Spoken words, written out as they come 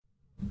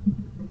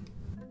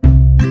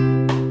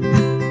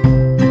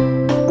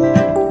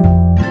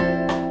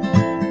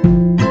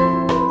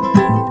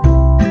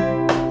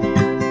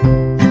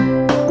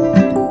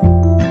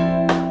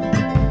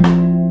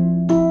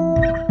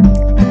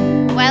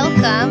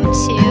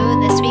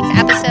welcome to this week's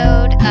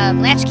episode of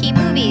Latchkey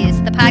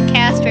Movies, the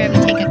podcast where we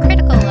take a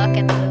critical look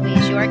at the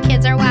movies your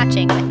kids are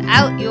watching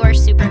without your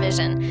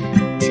supervision.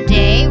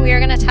 Today, we are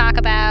going to talk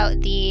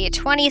about the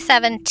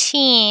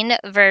 2017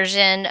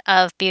 version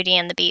of Beauty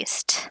and the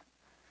Beast.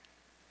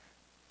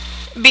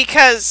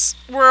 Because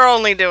we're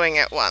only doing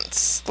it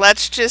once.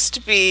 Let's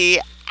just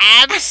be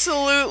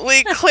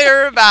absolutely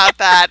clear about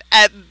that.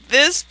 At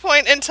this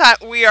point in time,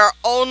 we are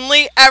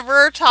only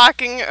ever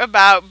talking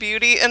about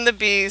Beauty and the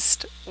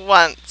Beast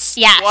once.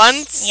 Yes.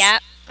 Once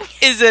Yep.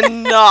 is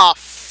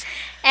enough.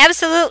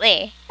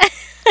 Absolutely.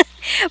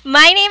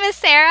 My name is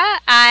Sarah.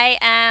 I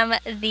am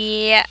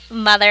the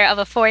mother of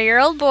a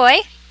 4-year-old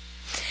boy.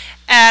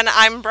 And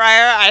I'm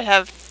Briar. I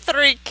have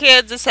 3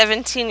 kids, a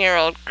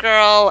 17-year-old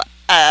girl,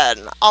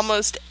 an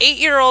almost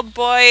 8-year-old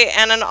boy,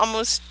 and an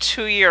almost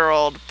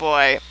 2-year-old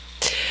boy.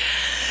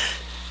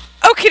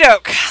 Okie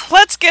doke,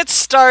 let's get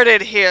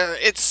started here.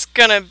 It's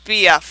gonna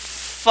be a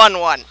fun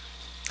one.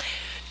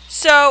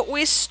 So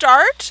we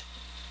start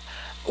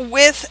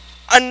with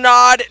a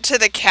nod to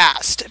the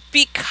cast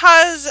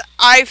because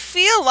I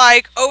feel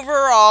like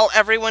overall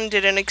everyone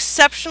did an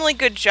exceptionally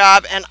good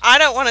job, and I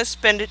don't want to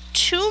spend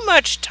too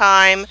much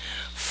time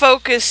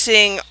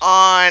focusing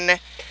on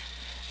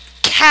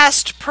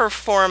cast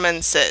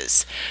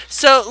performances.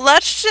 So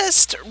let's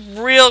just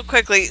real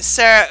quickly,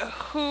 Sarah,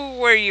 who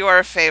were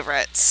your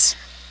favorites?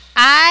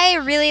 I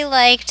really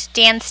liked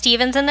Dan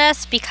Stevens in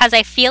this because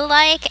I feel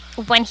like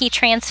when he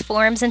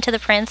transforms into the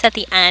prince at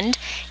the end,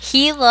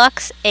 he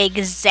looks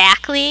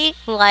exactly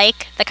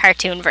like the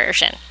cartoon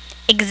version.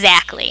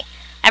 Exactly.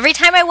 Every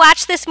time I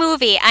watch this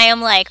movie, I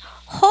am like,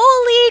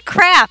 holy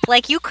crap,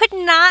 like you could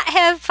not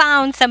have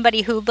found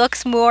somebody who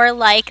looks more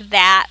like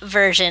that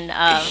version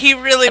of He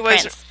really the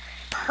was prince.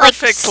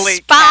 perfectly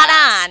like, spot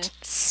cast. on.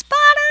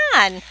 Spot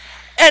on.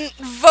 And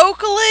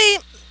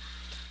vocally,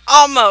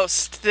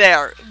 almost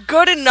there.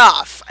 Good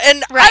enough.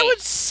 And Right. I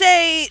would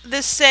say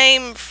the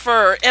same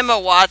for Emma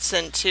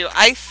Watson, too.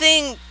 I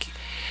think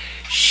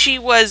she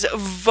was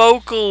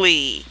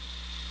vocally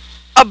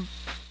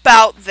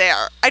about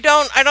there. I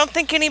don't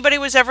think anybody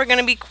was ever going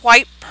to be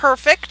quite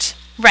perfect.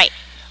 Right.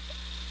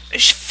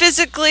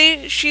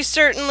 Physically, she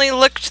certainly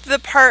looked the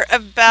part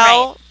of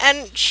Belle, Right.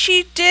 and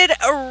she did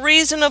a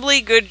reasonably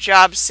good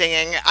job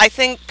singing. I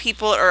think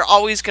people are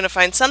always going to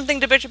find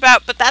something to bitch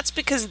about, but that's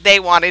because they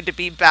wanted to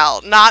be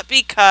Belle, not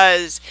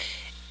because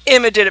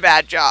Emma did a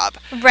bad job.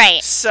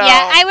 Right. So,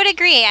 yeah, I would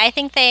agree. I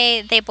think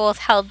they both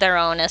held their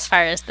own as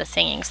far as the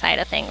singing side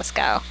of things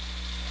go.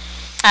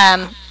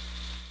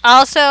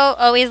 Also,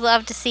 always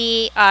love to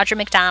see Audra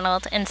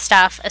McDonald and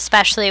stuff,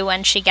 especially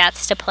when she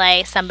gets to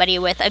play somebody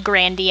with a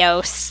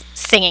grandiose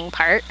singing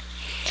part.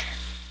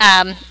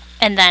 And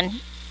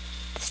then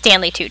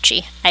Stanley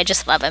Tucci. I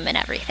just love him in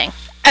everything.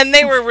 And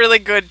they were really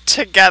good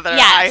together,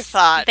 Yes, I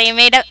thought. they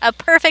made a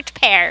perfect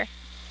pair.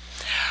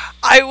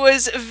 I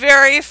was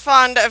very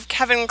fond of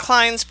Kevin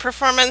Kline's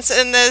performance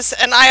in this,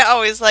 and I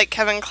always like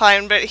Kevin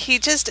Kline, but he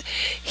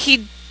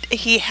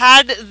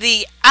had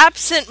the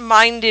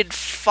absent-minded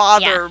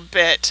father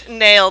bit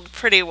nailed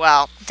pretty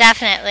well.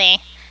 Definitely.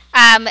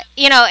 And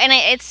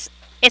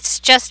it's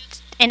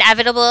just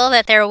inevitable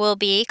that there will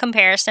be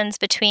comparisons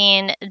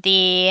between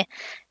the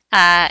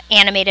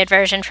animated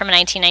version from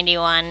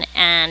 1991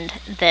 and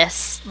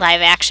this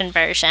live-action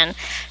version.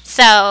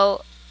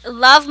 So,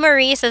 Love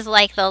Maurice is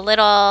like the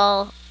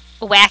little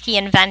wacky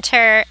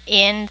inventor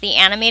in the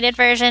animated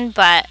version,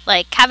 but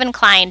like Kevin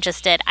Kline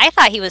just did. I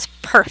thought he was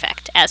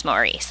perfect as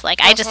Maurice. Like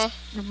I just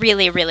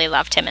really, really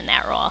loved him in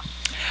that role.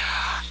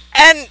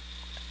 And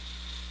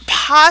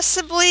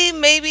possibly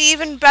maybe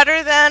even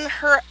better than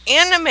her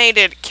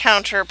animated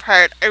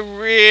counterpart. I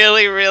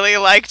really, really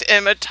liked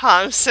Emma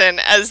Thompson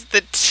as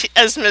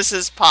as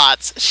Mrs.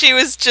 Potts. She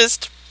was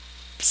just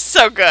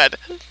so good.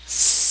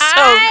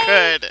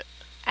 Good.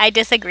 I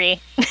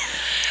disagree.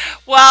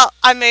 Well,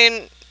 I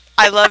mean,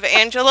 I love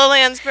Angela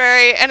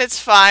Lansbury, and it's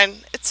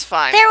fine. It's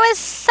fine. There was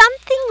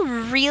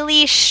something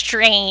really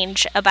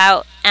strange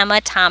about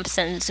Emma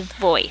Thompson's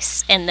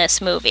voice in this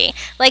movie.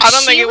 Like I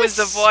don't think it was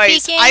the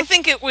voice. Speaking... I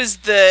think it was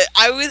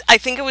I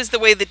think it was the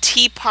way the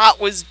teapot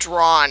was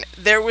drawn.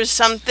 There was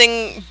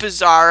something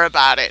bizarre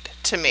about it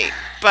to me.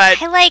 But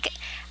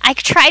I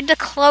tried to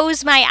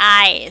close my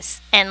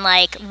eyes and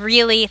like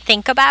really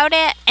think about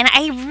it, and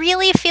I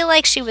really feel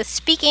like she was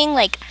speaking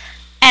like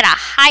at a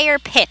higher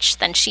pitch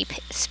than she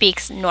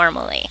speaks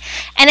normally.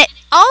 And it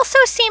also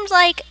seemed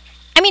like,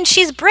 I mean,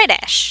 she's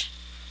British.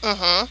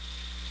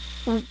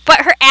 Mm-hmm.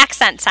 But her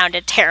accent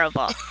sounded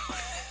terrible.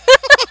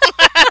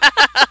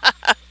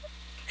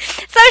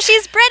 So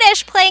she's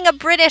British playing a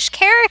British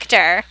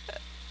character,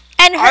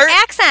 and her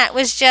accent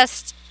was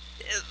just...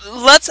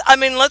 Let's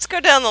go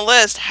down the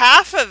list.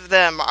 Half of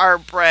them are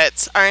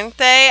Brits, aren't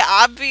they?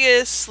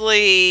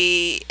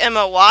 Obviously,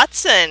 Emma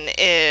Watson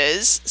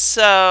is,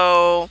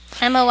 so...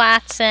 Emma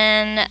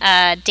Watson,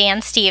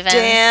 Dan Stevens.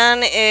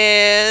 Dan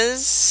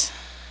is...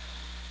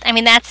 I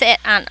mean, that's it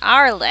on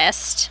our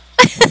list.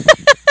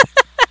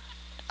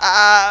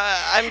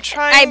 I'm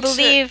trying I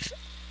believe...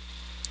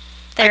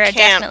 There are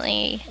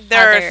definitely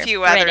There are other a few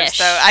British. others,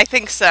 though. I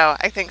think so.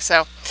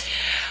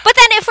 But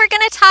then if we're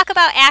going to talk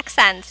about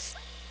accents,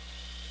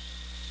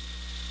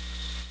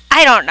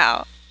 I don't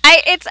know.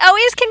 It's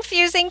always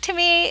confusing to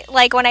me,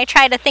 like when I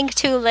try to think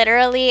too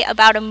literally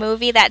about a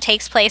movie that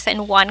takes place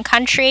in one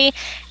country,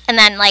 and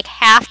then like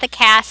half the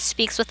cast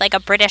speaks with like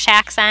a British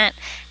accent,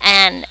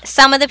 and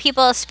some of the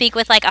people speak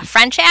with like a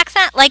French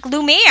accent. Like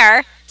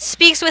Lumiere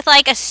speaks with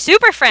like a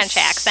super French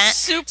accent.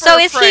 So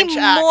is he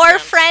more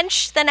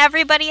French than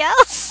everybody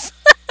else?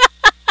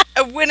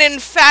 When in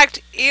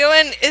fact,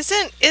 Ewan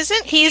isn't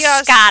he's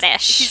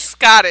Scottish. He's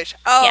Scottish.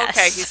 Oh, yes.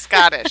 Okay, he's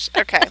Scottish.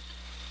 Okay.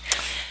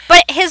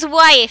 But his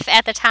wife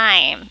at the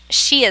time,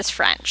 she is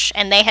French,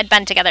 and they had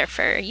been together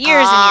for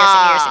years and years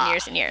and years and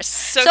years and years.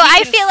 So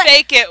I feel like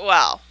fake it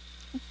well.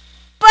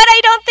 But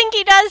I don't think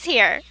he does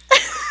here.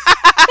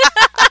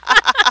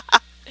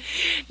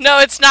 No,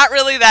 it's not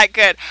really that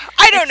good.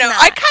 I don't know.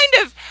 Not.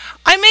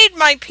 I made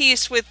my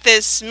peace with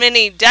this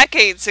many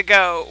decades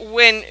ago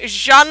when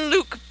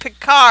Jean-Luc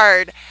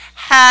Picard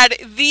had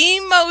the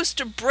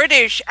most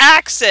British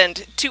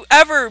accent to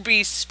ever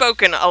be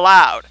spoken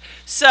aloud.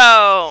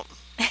 So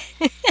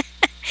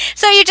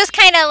So you just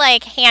kind of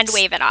like hand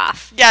wave it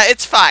off. Yeah,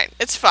 it's fine.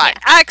 Yeah.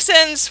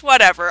 Accents,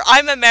 whatever.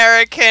 I'm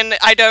American.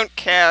 I don't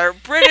care.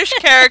 British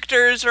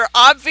characters are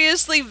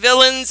obviously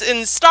villains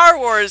in Star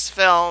Wars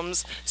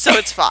films, so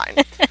it's fine.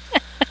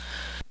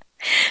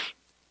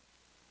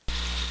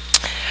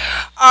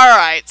 All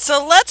right,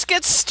 so let's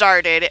get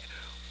started.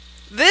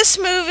 This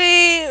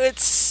movie,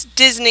 it's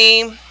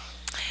Disney.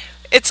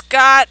 It's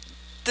got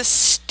the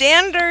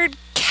standard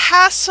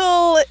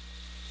castle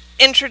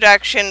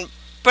introduction,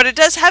 but it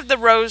does have the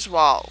rose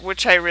wall,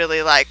 which I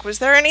really like. Was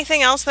there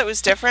anything else that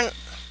was different?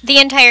 The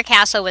entire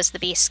castle was the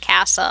Beast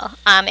Castle.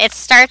 It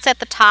starts at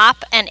the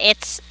top, and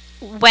it's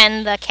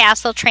when the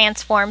castle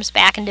transforms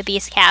back into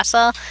Beast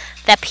Castle.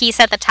 That piece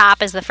at the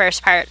top is the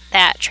first part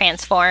that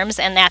transforms,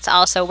 and that's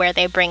also where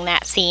they bring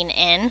that scene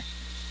in.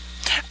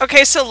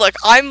 Okay, so look,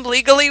 I'm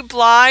legally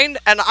blind,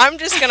 and I'm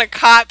just going to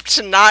cop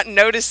to not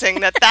noticing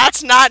that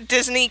that's not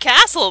Disney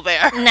Castle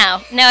there.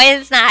 No, it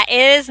is not.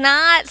 It is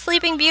not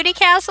Sleeping Beauty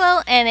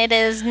Castle, and it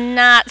is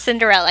not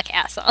Cinderella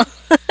Castle.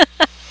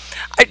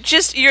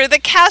 You're the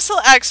castle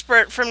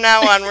expert from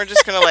now on. We're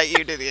just going to let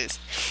you do these.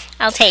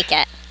 I'll take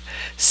it.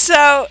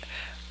 So,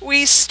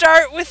 we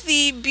start with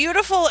the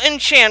beautiful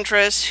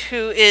enchantress,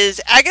 who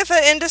is Agatha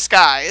in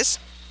disguise.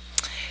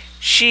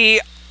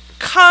 She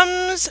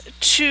comes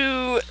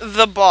to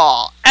the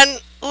ball,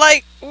 and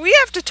like, we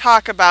have to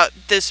talk about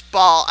this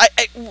ball.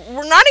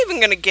 We're not even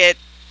going to get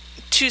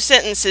 2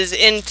 sentences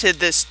into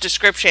this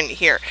description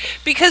here,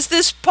 because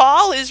this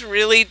ball is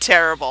really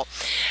terrible.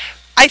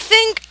 I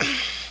think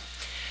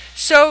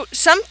so.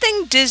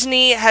 Something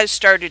Disney has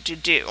started to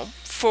do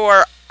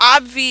for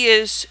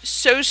obvious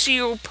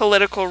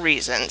socio-political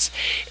reasons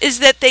is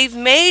that they've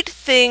made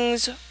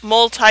things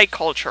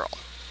multicultural.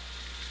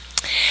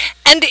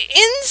 And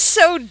in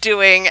so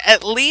doing,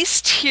 at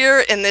least here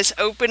in this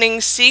opening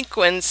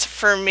sequence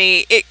for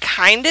me, it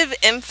kind of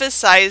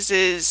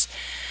emphasizes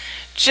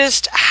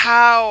just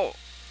how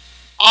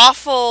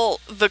awful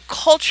the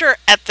culture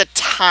at the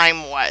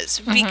time was.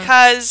 Mm-hmm.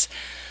 Because,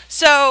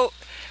 so,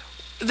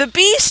 the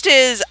Beast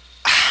is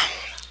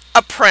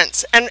a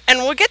prince, and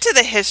we'll get to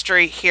the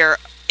history here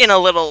in a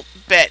little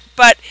bit,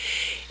 but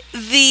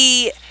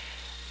the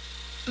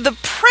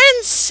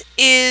prince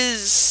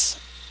is,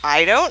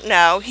 I don't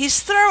know,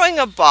 he's throwing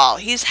a ball,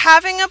 he's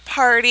having a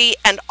party,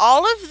 and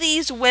all of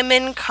these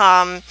women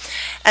come,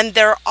 and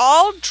they're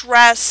all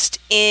dressed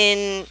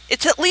in,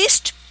 it's at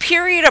least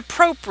period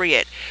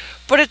appropriate,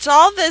 but it's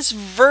all this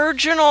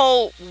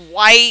virginal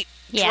white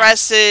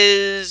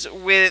dresses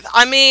with,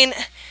 I mean,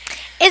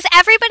 is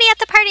everybody at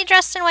the party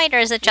dressed in white, or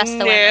is it just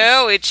the women?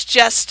 No, it's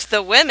just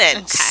the women.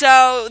 Okay.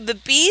 So the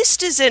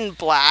Beast is in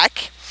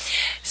black.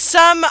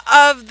 Some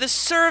of the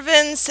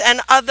servants and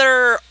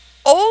other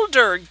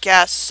older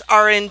guests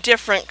are in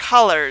different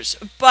colors,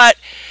 but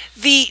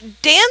the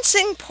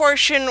dancing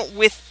portion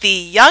with the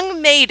young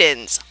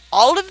maidens,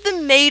 all of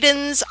the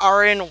maidens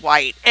are in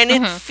white, and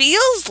it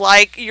feels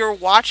like you're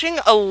watching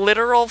a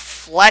literal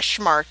flesh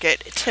market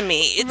to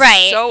me.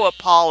 It's so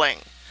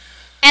appalling.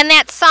 And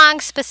that song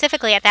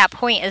specifically at that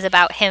point is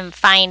about him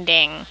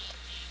finding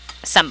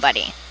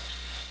somebody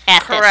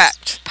at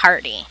this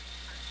party.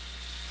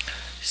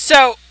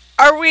 So,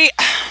 are we...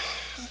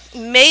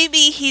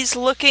 Maybe he's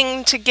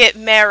looking to get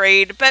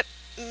married, but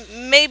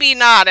maybe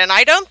not. And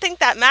I don't think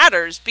that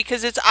matters,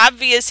 because it's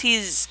obvious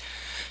he's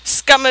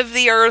scum of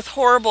the earth,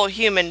 horrible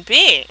human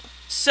being.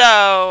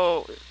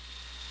 So,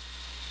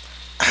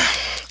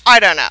 I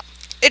don't know.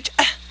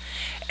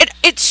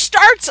 It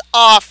starts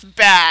off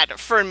bad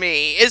for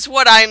me, is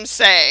what I'm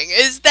saying.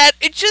 Is that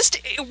it just,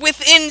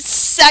 within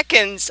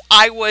seconds,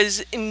 I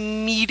was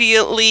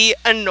immediately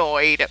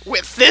annoyed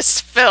with this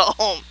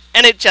film.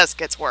 And it just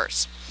gets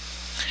worse.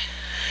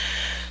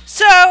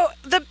 So,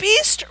 the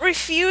Beast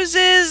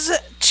refuses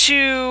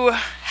to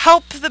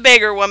help the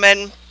beggar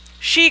woman.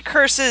 She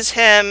curses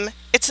him.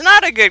 It's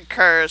not a good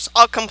curse.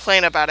 I'll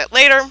complain about it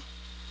later.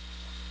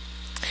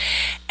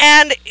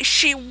 And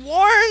she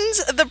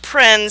warns the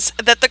prince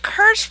that the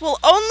curse will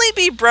only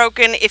be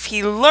broken if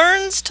he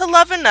learns to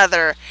love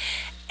another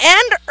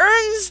and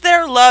earns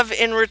their love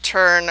in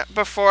return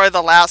before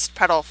the last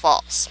petal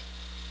falls.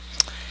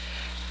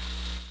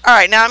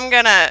 Alright, now I'm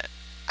gonna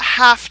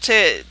have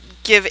to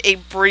give a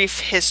brief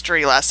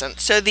history lesson.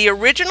 So the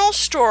original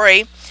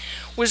story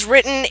was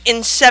written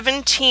in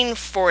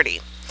 1740.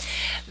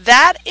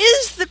 That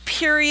is the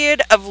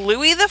period of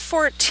Louis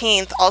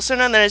XIV, also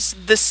known as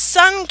the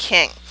Sun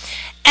King.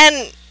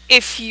 And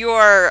if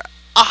you're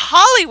a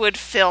Hollywood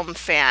film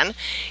fan,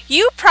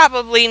 you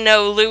probably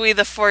know Louis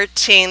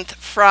XIV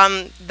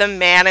from The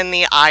Man in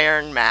the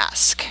Iron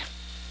Mask.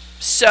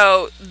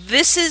 So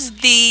this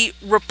is the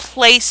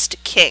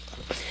replaced king.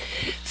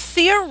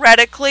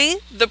 Theoretically,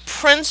 the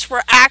prince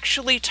we're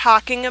actually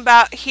talking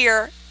about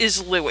here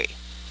is Louis.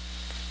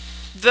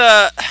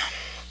 The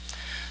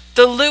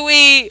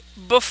Louis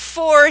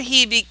before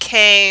he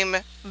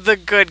became the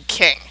good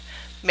king.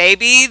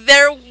 Maybe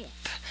that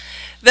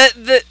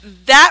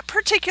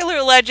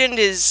particular legend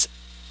is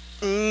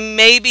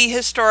maybe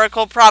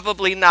historical,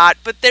 probably not,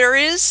 but there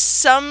is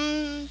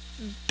some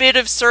bit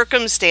of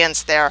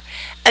circumstance there,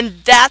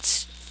 and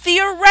that's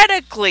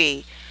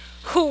theoretically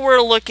who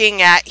we're looking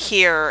at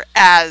here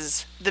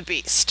as the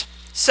beast.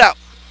 So,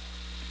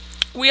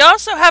 we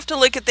also have to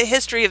look at the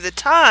history of the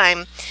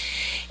time,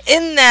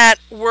 in that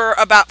we're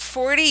about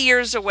 40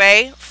 years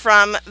away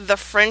from the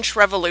French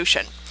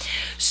Revolution.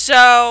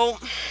 So,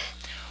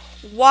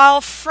 while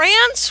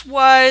France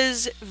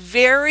was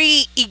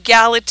very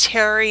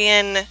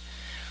egalitarian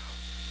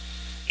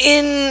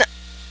in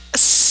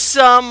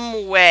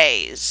some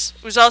ways,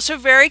 it was also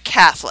very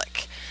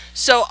Catholic.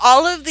 So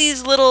all of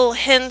these little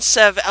hints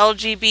of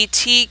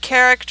LGBT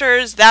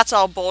characters, that's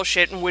all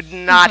bullshit and would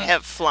not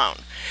have flown.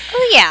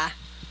 Oh, yeah.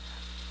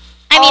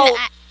 I mean,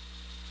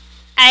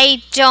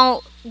 I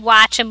don't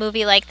watch a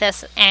movie like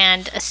this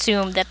and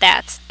assume that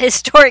that's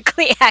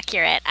historically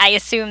accurate. I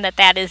assume that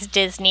that is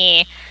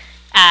Disney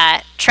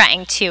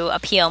trying to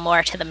appeal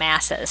more to the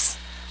masses.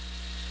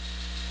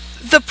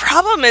 The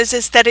problem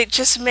is that it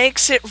just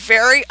makes it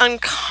very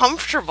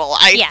uncomfortable,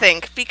 I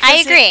think. Because I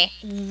agree.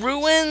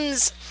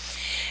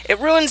 It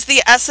ruins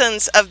the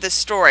essence of the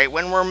story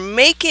when we're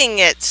making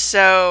it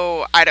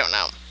so, I don't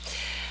know.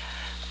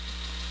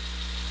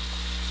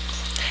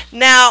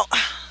 Now,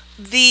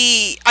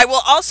 I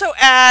will also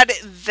add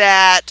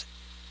that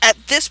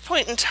at this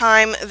point in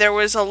time, there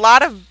was a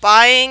lot of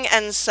buying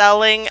and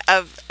selling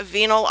of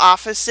venal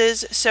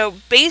offices. So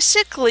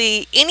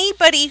basically,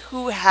 anybody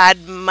who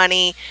had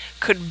money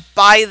could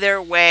buy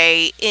their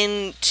way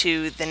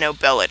into the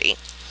nobility,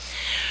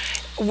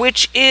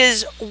 which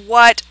is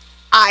what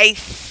I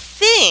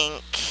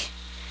think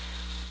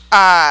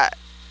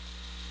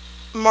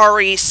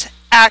Maurice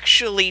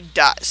actually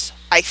does.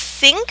 I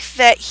think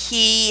that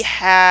he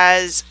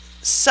has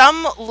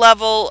some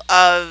level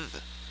of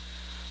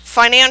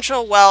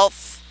financial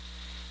wealth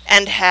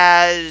and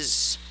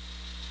has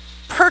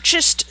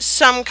purchased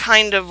some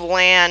kind of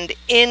land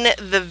in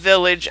the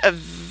village of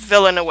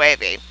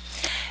Villeneuve.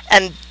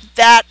 And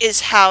that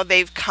is how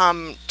they've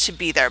come to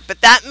be there.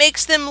 But that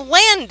makes them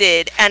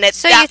landed, and at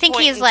that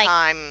point in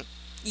time,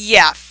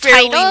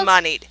 fairly titled?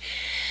 Moneyed.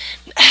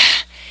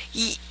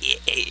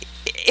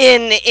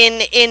 In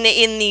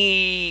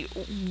the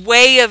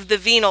way of the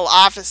venal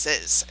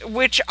offices,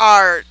 which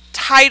are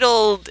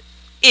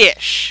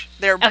titled-ish.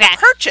 They're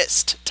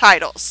purchased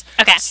titles.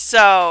 Okay.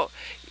 So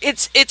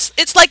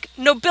it's like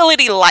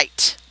nobility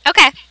light.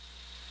 Okay.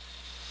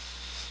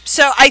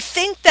 So I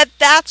think that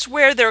that's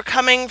where they're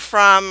coming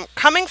from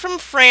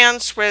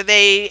France, where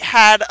they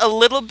had a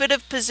little bit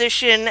of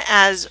position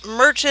as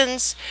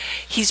merchants.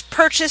 He's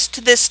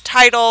purchased this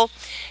title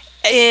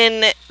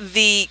in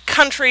the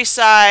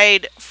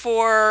countryside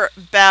for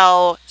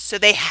Belle, so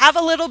they have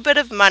a little bit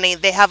of money,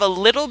 they have a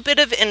little bit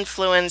of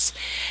influence,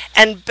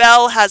 and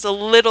Belle has a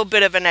little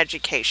bit of an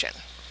education.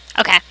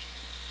 Okay.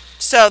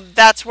 So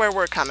that's where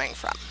we're coming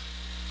from.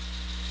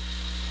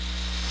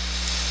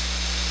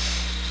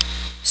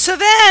 So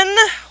then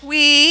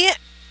we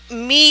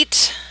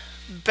meet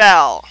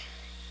Belle.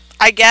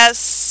 I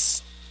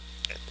guess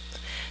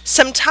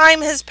some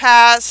time has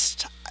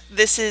passed.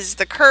 This is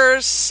the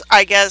curse.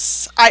 I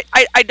guess I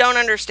don't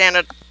understand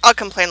it. I'll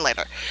complain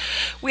later.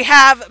 We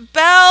have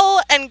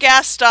Belle and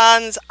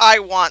Gaston's I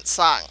Want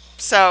song.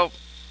 So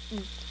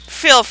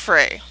feel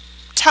free.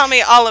 Tell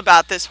me all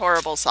about this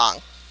horrible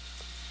song.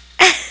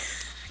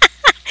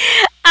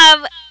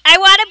 I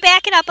want to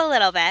back it up a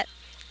little bit.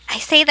 I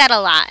say that a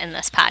lot in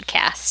this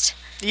podcast.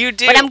 You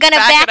do. But I'm going to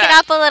back it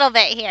up a little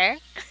bit here.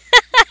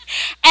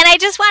 And I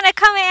just want to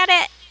come at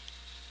it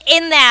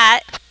in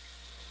that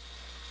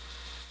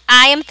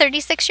I am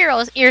 36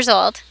 years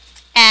old,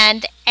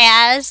 and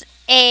as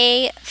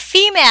a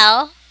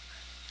female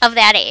of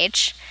that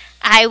age,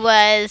 I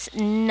was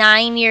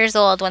 9 years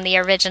old when the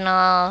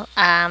original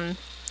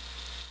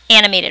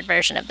animated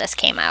version of this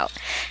came out.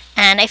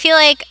 And I feel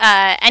like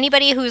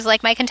anybody who's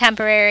like my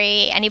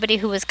contemporary, anybody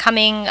who was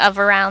coming of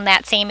around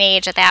that same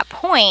age at that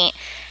point,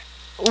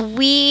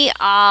 we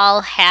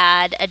all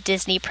had a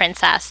Disney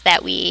princess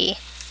that we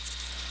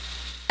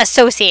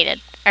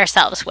associated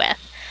ourselves with.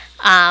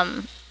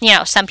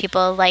 Some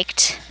people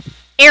liked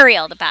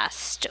Ariel the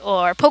best,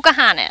 or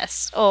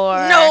Pocahontas,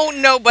 or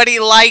nobody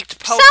liked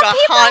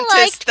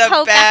Pocahontas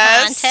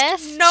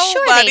best.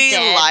 Nobody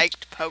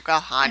liked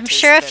Pocahontas. I'm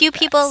sure a few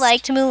people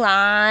liked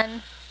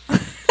Mulan.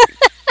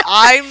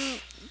 I'm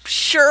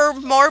sure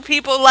more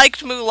people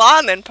liked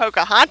Mulan than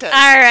Pocahontas.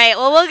 All right,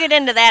 well, we'll get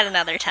into that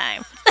another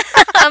time.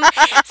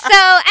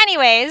 So,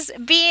 anyways,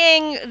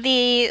 being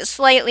the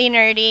slightly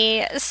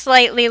nerdy,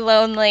 slightly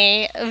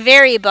lonely,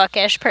 very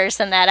bookish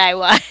person that I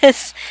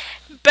was,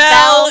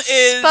 Belle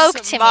is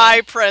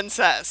my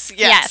princess.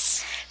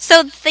 Yes.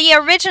 So the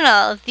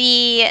original,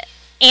 the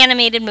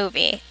animated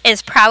movie,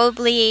 is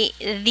probably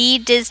the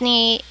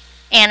Disney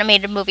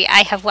animated movie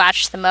I have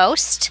watched the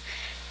most.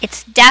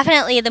 It's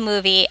definitely the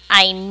movie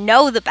I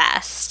know the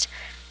best.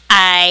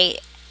 I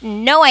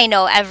know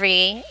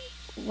every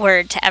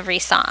word to every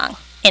song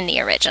in the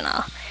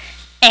original.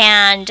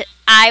 And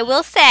I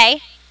will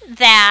say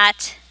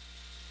that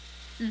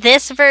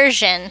this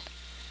version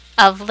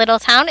of Little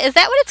Town, is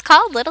that what it's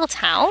called? Little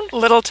Town?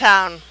 Little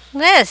Town.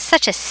 That is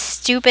such a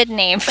stupid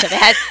name for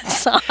that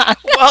song.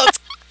 Well, it's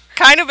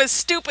kind of a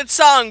stupid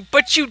song,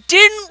 but you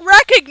didn't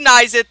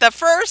recognize it the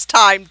first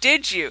time,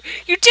 did you?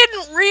 You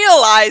didn't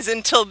realize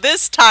until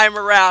this time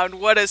around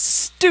what a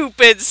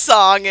stupid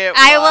song it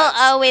was. I will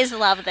always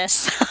love this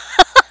song.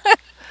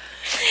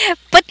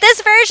 But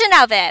this version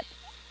of it,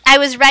 I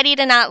was ready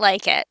to not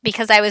like it,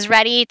 because I was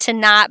ready to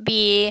not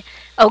be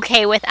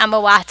okay with Emma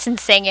Watson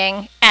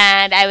singing,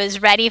 and I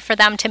was ready for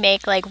them to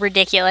make like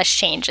ridiculous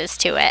changes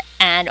to it.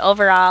 And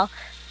overall,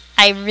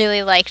 I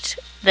really liked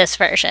this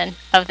version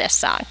of this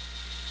song.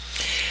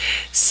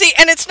 See,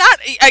 and it's not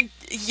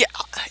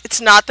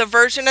the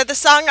version of the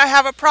song I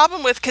have a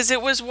problem with, because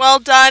it was well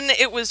done,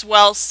 it was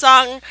well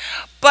sung,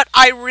 but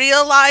I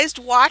realized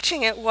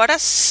watching it what a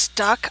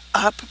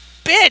stuck-up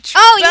bitch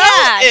Oh, Belle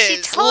yeah, is.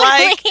 she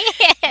totally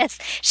is.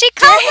 She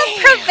calls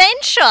it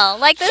provincial,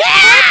 like this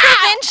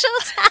provincial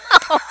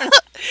town.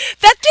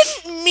 That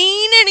didn't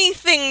mean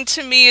anything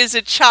to me as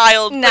a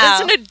child, No. but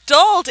as an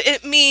adult,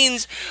 it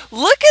means,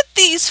 look at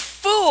these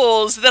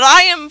fools that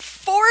I am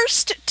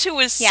forced to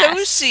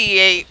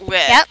associate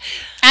with. Yep.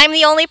 I'm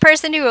the only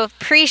person who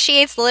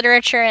appreciates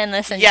literature in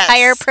this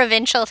entire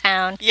provincial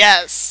town.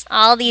 Yes.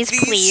 All these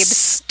plebes.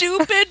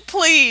 Stupid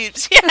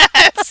plebes,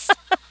 yes.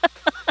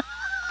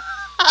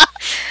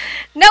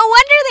 No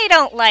wonder they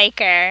don't like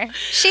her.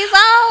 She's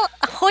all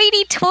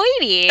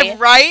hoity-toity.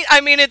 Right? I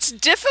mean, it's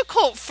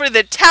difficult for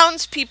the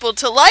townspeople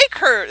to like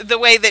her the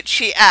way that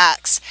she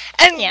acts.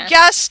 And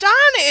Gaston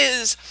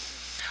is...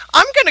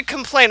 I'm going to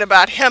complain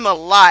about him a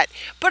lot,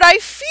 but I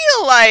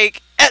feel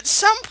like at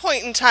some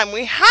point in time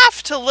we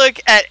have to look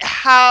at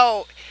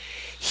how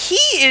he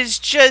is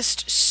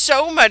just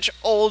so much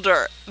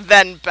older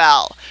than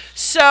Belle.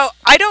 So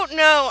I don't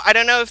know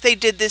if they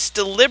did this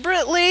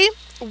deliberately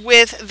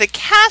with the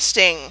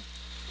casting,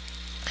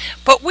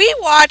 but we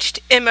watched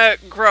Emma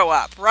grow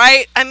up,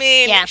 right? I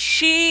mean,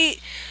 she,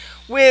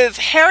 with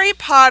Harry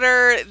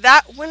Potter,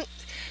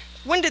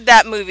 when did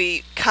that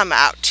movie come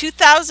out?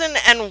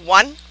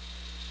 2001?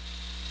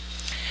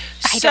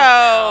 I don't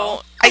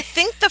know. I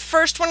think the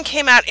first one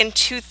came out in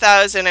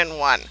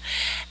 2001.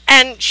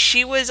 And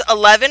she was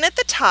 11 at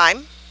the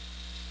time.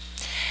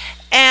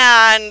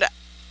 And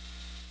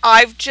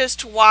I've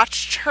just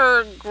watched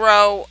her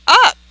grow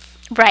up.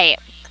 Right.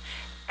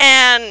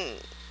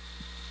 And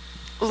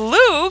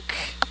Luke,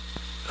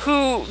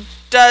 who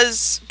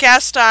does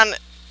Gaston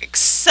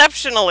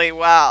exceptionally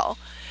well,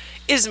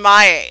 is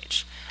my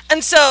age.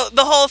 And so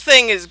the whole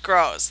thing is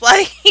gross.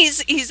 Like,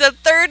 he's a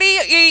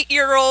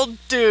 38-year-old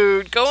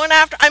dude going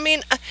after... I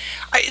mean,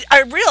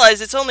 I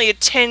realize it's only a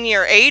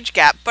 10-year age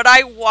gap, but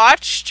I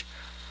watched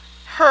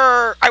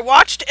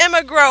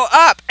Emma grow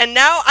up, and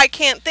now I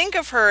can't think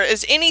of her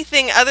as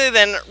anything other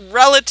than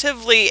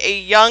relatively a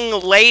young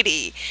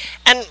lady.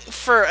 And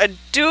for a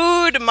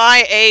dude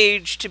my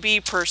age to be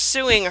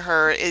pursuing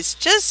her is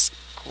just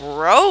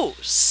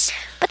gross.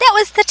 But that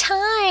was the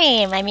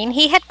time. I mean,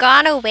 he had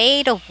gone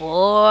away to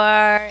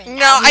war.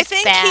 No, I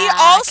think he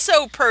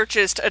also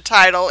purchased a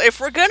title. If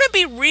we're going to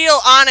be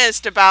real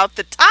honest about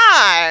the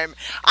time,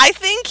 I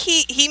think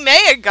he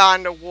may have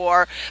gone to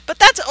war, but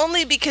that's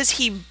only because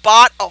he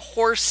bought a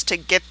horse to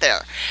get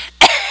there.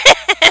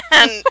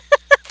 And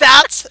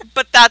that's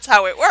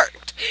how it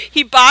worked.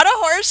 He bought a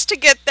horse to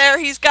get there.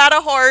 He's got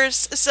a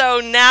horse, so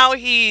now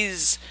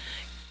he's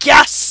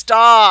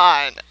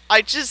Gaston.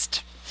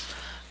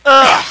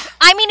 Ugh.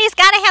 I mean, he's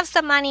got to have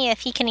some money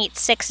if he can eat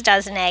 6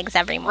 dozen eggs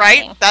every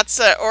morning.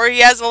 Right? Or he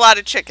has a lot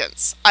of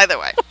chickens. Either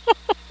way.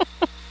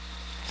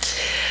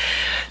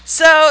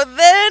 So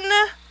then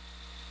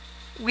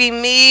we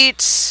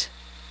meet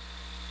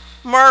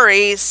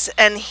Maurice,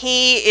 and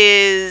he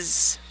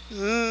is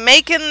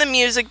making the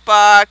music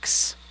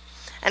box,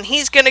 and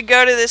he's going to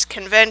go to this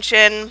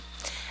convention.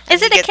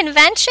 Is it a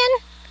convention?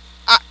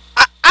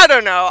 I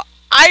don't know.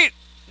 Like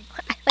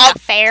a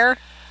fair?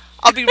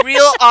 I'll be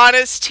real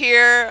honest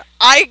here.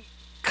 I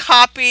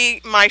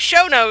copy my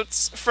show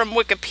notes from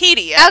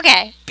Wikipedia.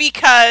 Okay.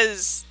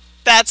 Because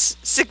that's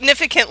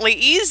significantly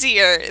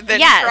easier than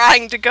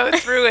trying to go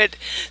through it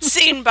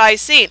scene by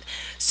scene.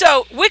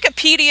 So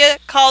Wikipedia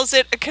calls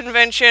it a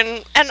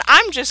convention, and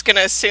I'm just going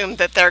to assume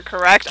that they're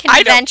correct.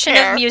 Convention I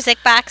don't care. of music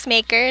box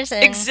makers.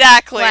 In,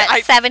 exactly.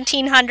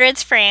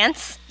 1700s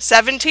France.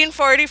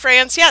 1740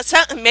 France. Yeah,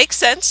 makes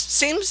sense.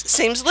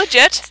 Seems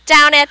legit. It's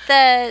down at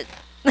the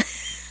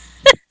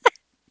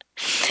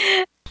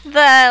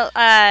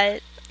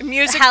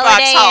Music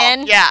Holiday Box Hall.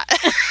 Inn. Yeah.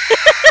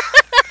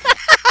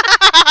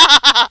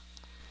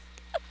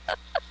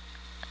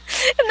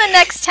 In the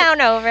next town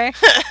over.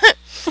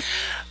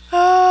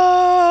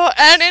 Oh,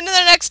 and into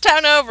the next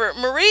town over.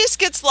 Maurice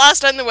gets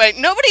lost on the way.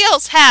 Nobody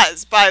else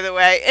has, by the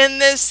way. In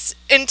this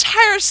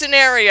entire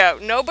scenario,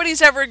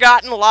 nobody's ever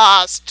gotten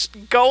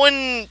lost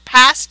going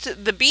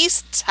past the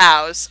Beast's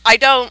house. I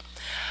don't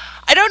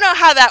know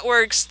how that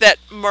works that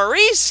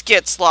Maurice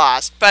gets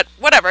lost, but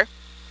whatever.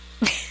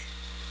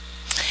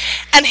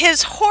 And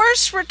his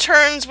horse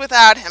returns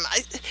without him.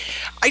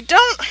 I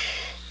don't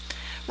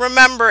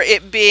remember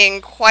it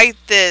being quite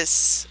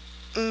this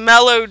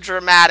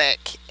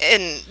melodramatic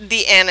in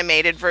the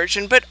animated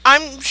version, but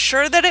I'm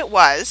sure that it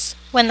was.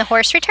 When the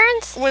horse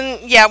returns?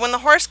 When the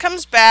horse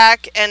comes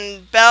back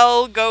and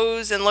Belle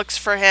goes and looks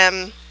for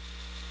him.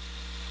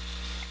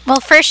 Well,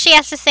 first she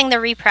has to sing the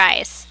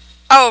reprise.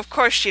 Oh, of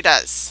course she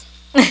does.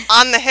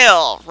 On the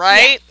hill,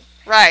 right?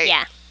 Yeah. Right.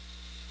 Yeah.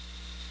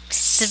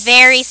 It's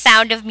very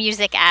Sound of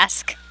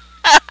Music-esque.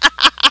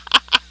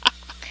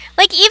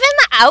 Like, even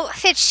the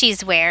outfit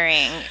she's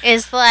wearing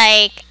is,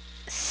 like,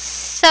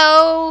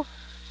 so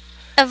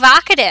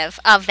evocative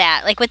of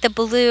that. Like, with the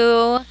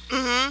blue,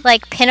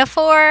 like,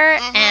 pinafore,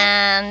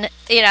 and,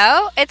 you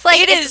know, it's like,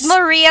 it's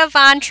Maria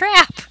von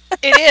Trapp.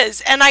 It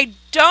is, and I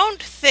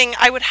don't think,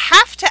 I would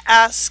have to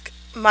ask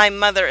my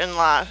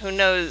mother-in-law, who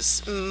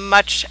knows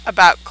much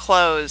about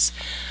clothes,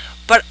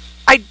 but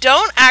I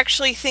don't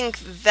actually think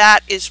that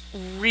is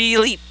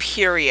really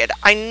period.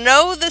 I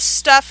know the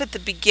stuff at the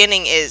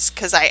beginning is,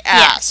 because I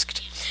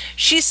asked. Yeah.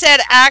 She said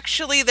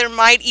actually there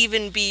might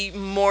even be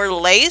more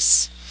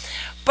lace,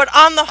 but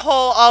on the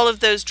whole, all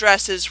of those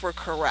dresses were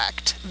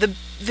correct.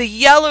 The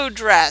yellow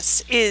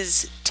dress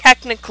is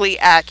technically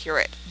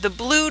accurate. The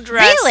blue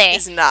dress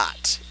is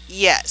not.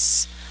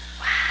 Yes.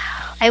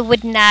 Wow. I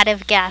would not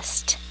have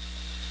guessed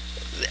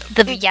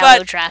the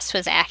yellow dress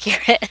was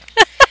accurate.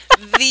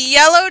 The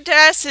yellow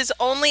dress is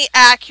only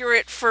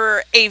accurate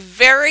for a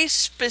very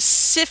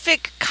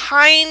specific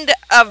kind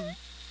of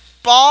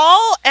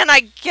ball, and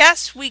I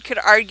guess we could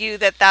argue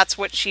that that's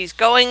what she's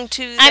going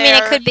to there. I mean,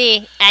 it could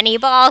be any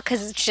ball,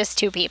 because it's just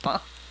two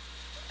people.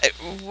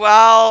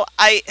 Well,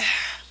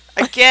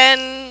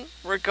 again,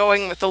 we're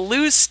going with a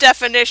loose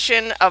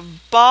definition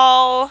of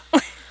ball.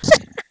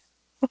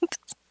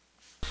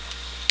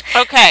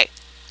 Okay.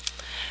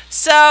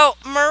 So,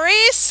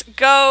 Maurice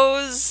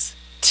goes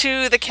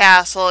to the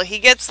castle. He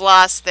gets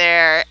lost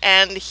there,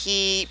 and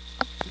he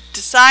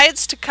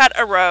decides to cut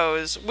a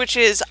rose, which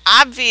is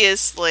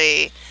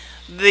obviously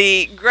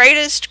the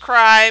greatest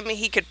crime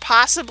he could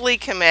possibly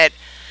commit.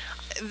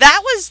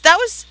 Was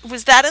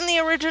that in the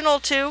original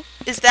too?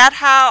 Is that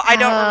how? I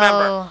don't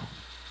remember.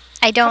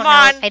 I don't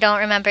know. I don't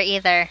remember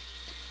either.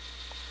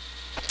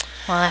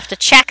 We'll have to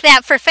check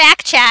that for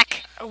fact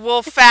check.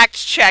 We'll fact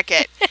check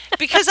it.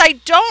 Because I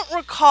don't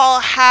recall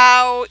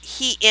how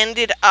he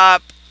ended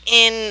up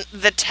in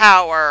the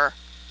tower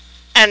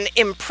and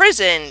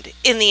imprisoned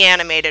in the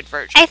animated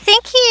version. I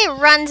think he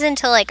runs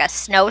into like a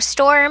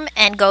snowstorm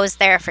and goes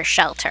there for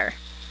shelter.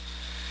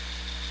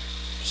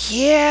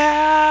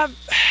 Yeah.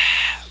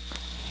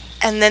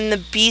 And then the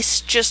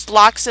Beast just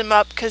locks him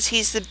up because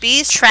he's the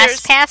Beast.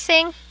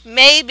 Trespassing?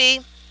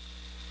 Maybe.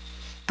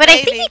 But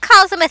I think he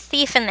calls him a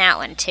thief in that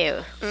one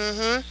too.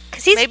 Mm-hmm.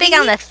 Because he's big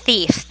on the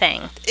thief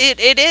thing.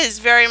 It is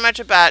very much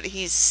about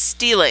he's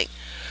stealing.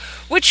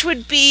 Which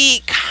would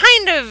be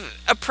kind of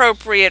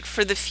appropriate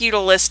for the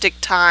feudalistic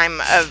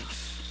time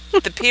of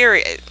the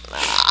period.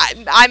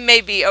 I may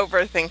be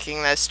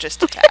overthinking this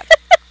just a tad.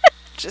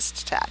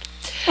 Just a tad.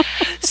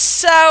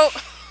 So,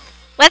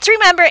 let's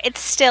remember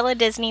it's still a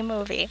Disney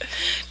movie.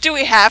 Do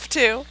we have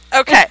to?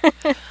 Okay.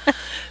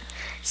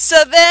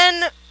 So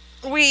then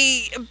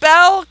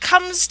Belle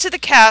comes to the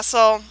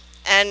castle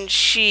and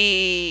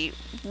she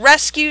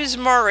rescues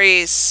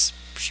Maurice.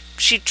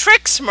 She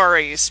tricks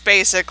Maurice,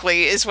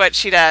 basically, is what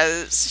she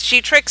does.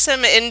 She tricks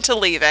him into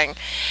leaving.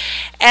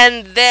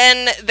 And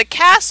then the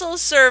castle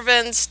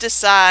servants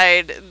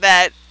decide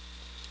that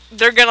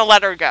they're going to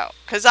let her go.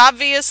 Because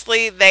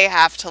obviously they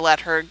have to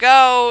let her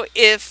go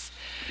if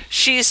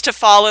she's to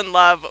fall in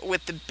love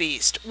with the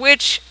Beast.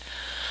 Which,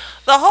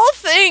 the whole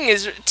thing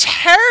is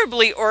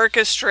terribly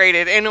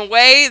orchestrated in a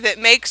way that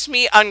makes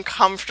me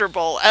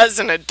uncomfortable as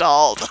an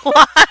adult.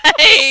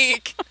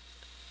 Like...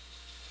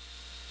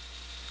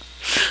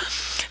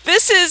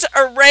 This is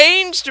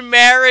arranged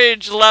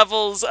marriage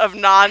levels of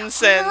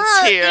nonsense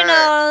here. You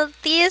know,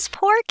 these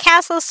poor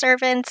castle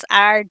servants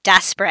are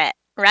desperate,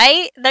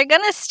 right? They're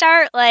gonna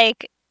start,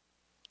 like...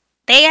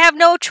 they have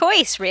no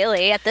choice,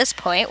 really, at this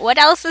point. What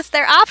else is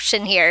their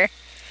option here?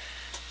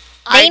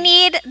 They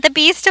need the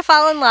beast to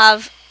fall in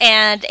love,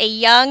 and a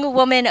young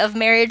woman of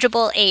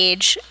marriageable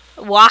age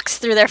walks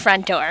through their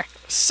front door.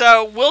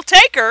 So we'll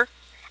take her.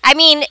 I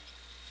mean,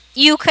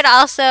 you could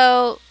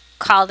also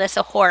call this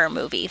a horror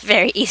movie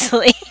very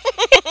easily.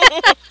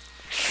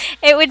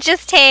 It would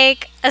just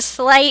take a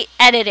slight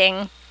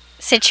editing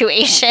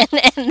situation,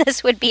 and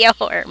this would be a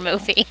horror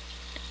movie.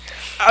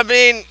 I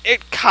mean,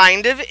 it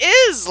kind of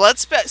is.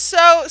 Let's bet.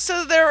 So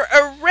they're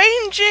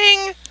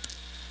arranging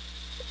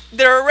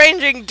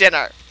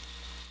dinner,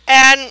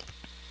 and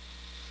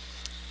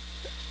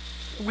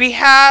we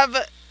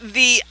have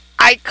the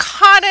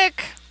iconic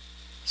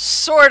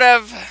sort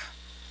of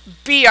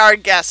 "Be Our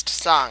Guest"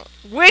 song,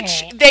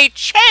 which they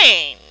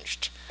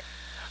changed,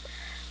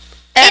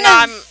 and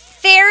I'm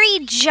very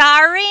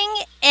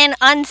jarring and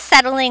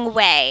unsettling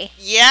way.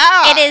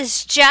 Yeah. It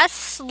is just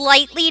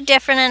slightly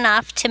different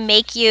enough to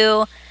make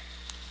you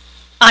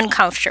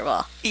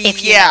uncomfortable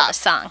if you know the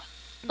song.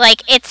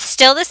 Like, it's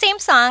still the same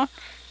song,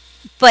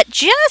 but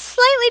just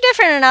slightly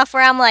different enough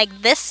where I'm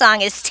like, this song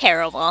is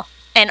terrible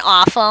and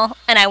awful,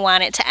 and I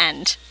want it to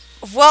end.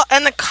 Well,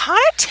 and the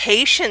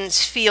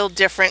connotations feel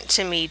different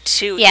to me,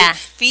 too. Yeah. It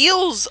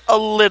feels a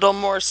little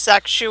more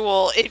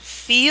sexual. It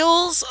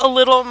feels a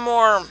little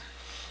more...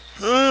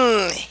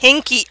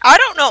 hinky. I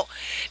don't know.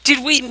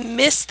 Did we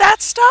miss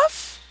that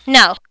stuff?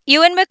 No.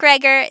 Ewan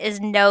McGregor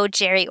is no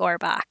Jerry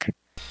Orbach.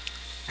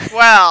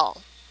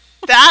 Well,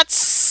 that's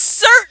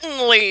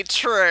certainly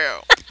true.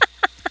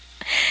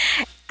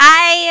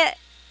 I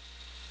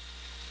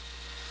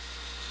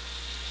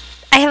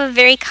have a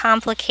very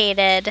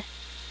complicated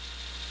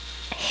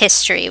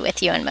history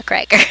with Ewan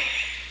McGregor.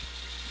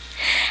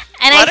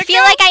 And I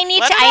feel like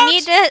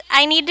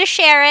I need to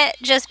share it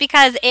just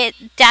because it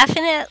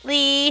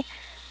definitely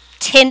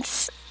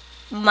tints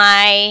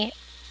my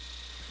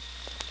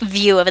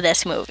view of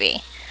this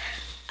movie.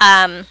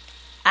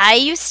 I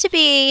used to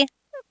be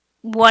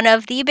one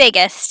of the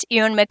biggest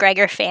Ewan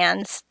McGregor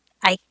fans,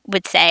 I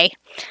would say.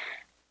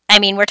 I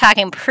mean, we're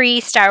talking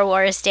pre-Star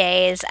Wars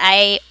days.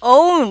 I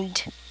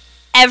owned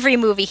every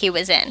movie he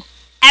was in.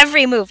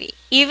 Every movie.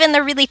 Even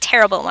the really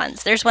terrible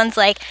ones. There's ones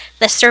like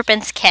The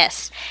Serpent's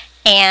Kiss.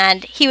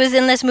 And he was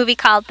in this movie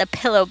called The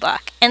Pillow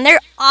Book. And they're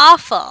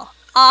awful,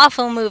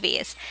 awful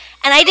movies.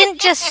 And I didn't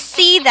just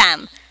see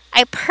them.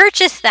 I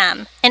purchased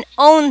them and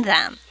owned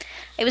them.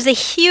 I was a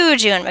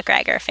huge Ewan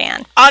McGregor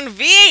fan. On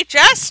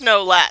VHS,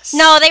 no less.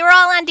 No, they were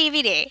all on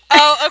DVD.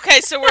 Oh, okay.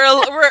 So we're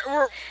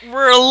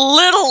a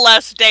little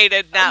less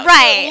dated now.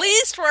 Right. So at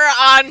least we're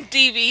on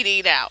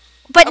DVD now.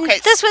 But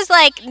this was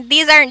like,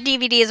 these aren't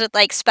DVDs with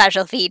like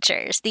special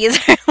features. These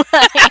are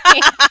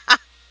like...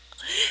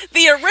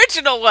 the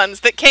original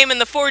ones that came in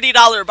the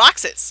 $40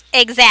 boxes.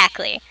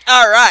 Exactly.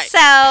 All right. So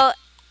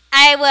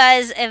I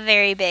was a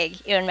very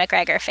big Ewan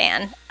McGregor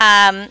fan.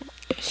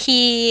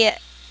 He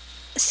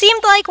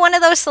seemed like one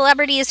of those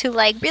celebrities who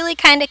like really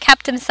kind of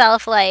kept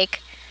himself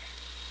like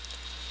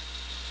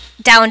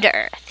down to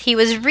earth. He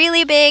was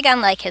really big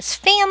on like his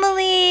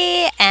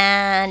family,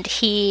 and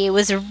he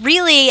was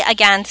really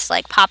against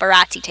like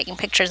paparazzi taking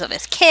pictures of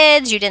his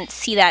kids. You didn't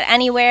see that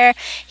anywhere.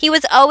 He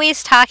was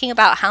always talking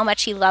about how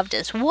much he loved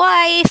his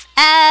wife,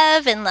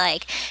 Ev, and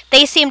like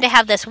they seemed to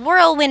have this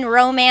whirlwind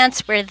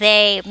romance where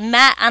they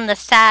met on the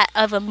set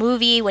of a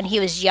movie when he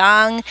was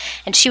young,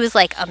 and she was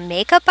like a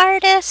makeup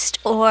artist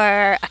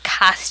or a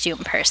costume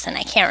person.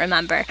 I can't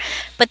remember.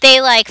 But they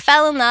like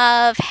fell in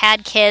love,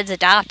 had kids,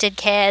 adopted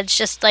kids,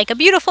 just like a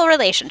beautiful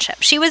relationship.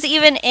 She was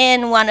even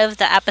in one of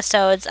the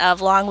episodes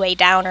of Long Way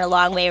Down or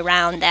Long Way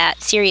Round,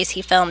 that series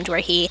he filmed where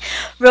he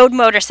rode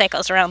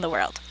motorcycles around the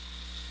world.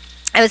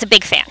 I was a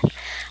big fan.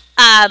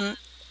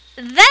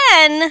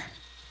 Then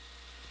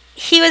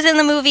he was in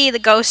the movie The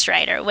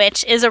Ghostwriter,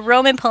 which is a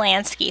Roman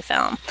Polanski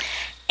film.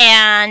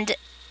 And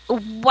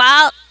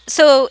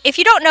so if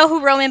you don't know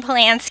who Roman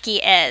Polanski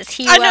is,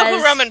 I know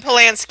who Roman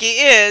Polanski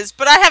is,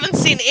 but I haven't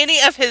seen any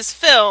of his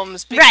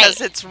films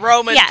because it's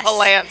Roman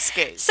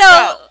Polanski.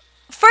 So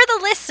for the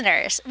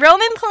listeners,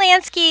 Roman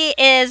Polanski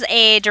is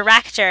a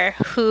director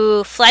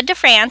who fled to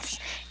France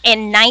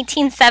in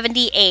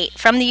 1978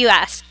 from the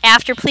U.S.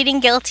 after pleading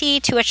guilty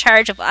to a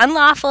charge of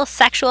unlawful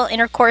sexual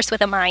intercourse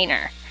with a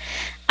minor.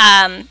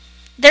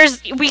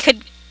 We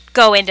could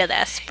go into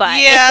this, but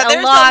it's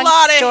a long,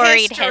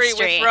 storied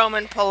history with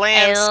Roman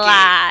Polanski. A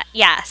lot,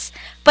 yes.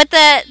 But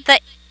the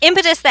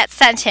impetus that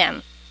sent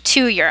him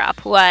to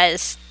Europe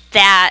was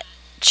that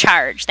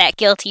charge, that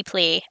guilty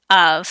plea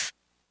of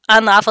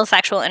unlawful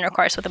sexual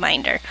intercourse with a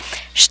minor.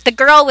 The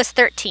girl was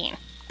 13,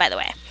 by the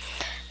way.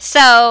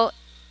 So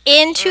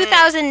in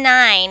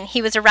 2009,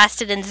 he was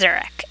arrested in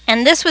Zurich.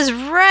 And this was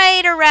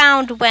right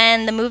around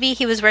when the movie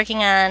he was working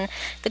on,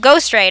 The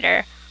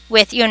Ghostwriter,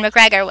 with Ewan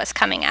McGregor was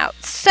coming out.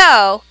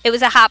 So it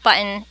was a hot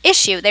button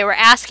issue. They were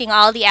asking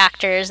all the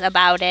actors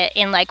about it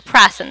in like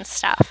press and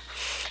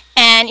stuff.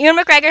 And Ewan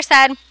McGregor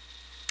said,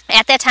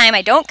 at that time,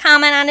 I don't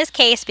comment on his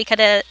case because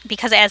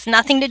it has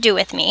nothing to do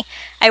with me.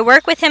 I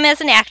work with him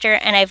as an actor,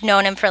 and I've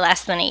known him for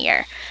less than a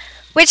year.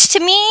 Which to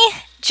me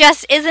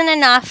just isn't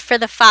enough for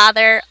the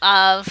father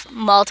of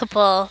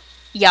multiple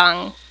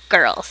young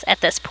girls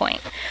at this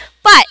point.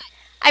 But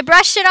I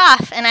brushed it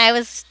off, and I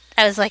was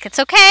like, it's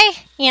okay.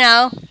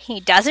 He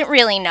doesn't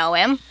really know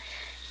him.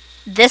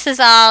 This is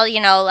all,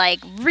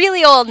 like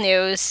really old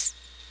news.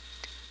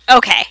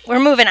 Okay, we're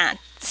moving on.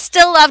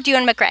 Still loved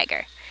Ewan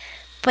McGregor.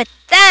 But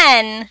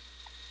then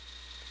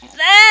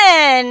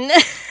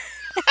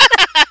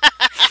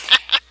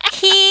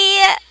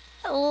he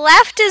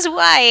left his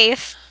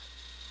wife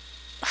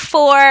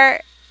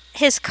for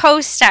his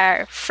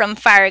co-star from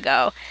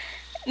Fargo,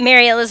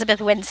 Mary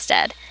Elizabeth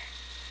Winstead.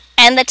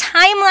 And the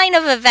timeline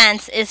of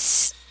events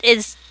is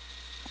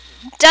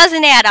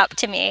doesn't add up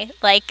to me.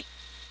 Like,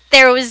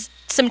 there was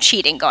some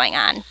cheating going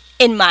on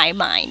in my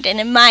mind and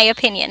in my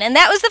opinion. And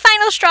that was the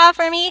final straw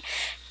for me.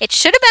 It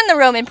should have been the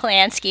Roman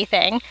Polanski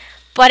thing,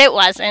 but it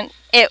wasn't.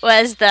 It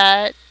was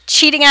the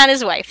cheating on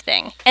his wife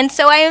thing. And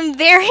so I am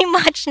very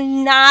much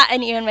not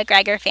an Ewan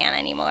McGregor fan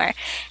anymore.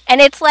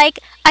 And it's like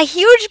a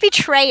huge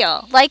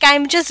betrayal. Like,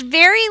 I'm just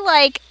very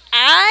like,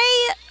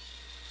 I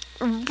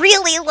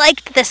really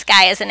liked this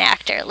guy as an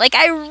actor. Like,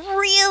 I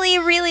really,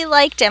 really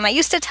liked him. I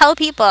used to tell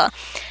people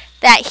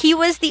that he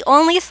was the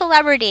only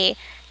celebrity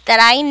that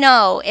I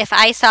know if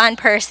I saw in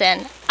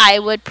person, I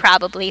would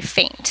probably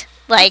faint.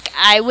 Like,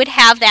 I would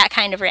have that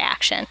kind of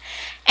reaction.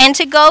 And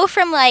to go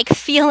from, like,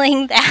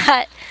 feeling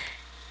that,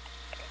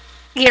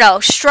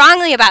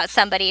 strongly about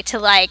somebody to,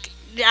 like,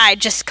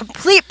 just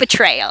complete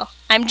betrayal.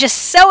 I'm just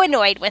so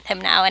annoyed with him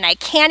now, and I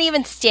can't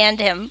even stand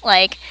him.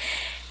 Like,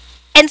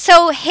 and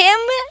so him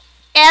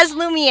as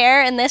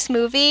Lumiere in this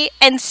movie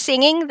and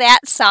singing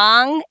that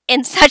song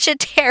in such a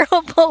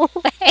terrible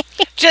way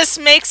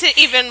just makes it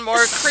even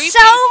more creepy.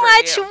 So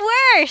much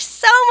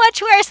worse.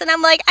 And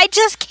I'm like, I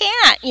just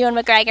can't, Ewan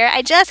McGregor.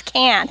 I just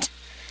can't.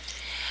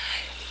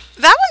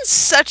 That one's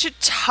such a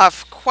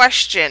tough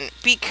question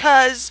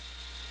because,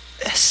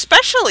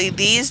 especially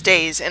these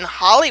days in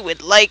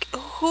Hollywood, like,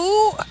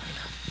 who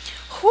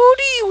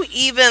do you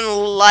even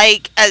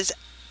like as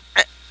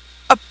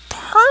a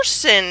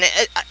person?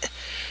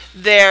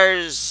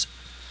 There's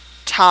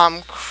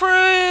Tom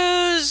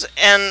Cruise,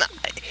 and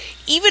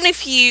even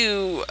if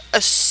you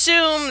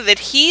assume that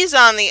he's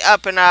on the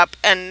up and up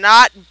and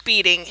not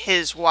beating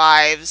his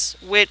wives,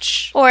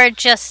 which... Or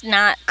just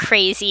not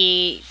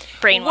crazy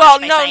brainwashed Well,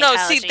 by no,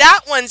 Scientology. see, that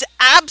one's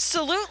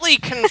absolutely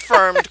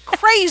confirmed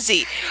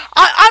crazy.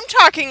 I'm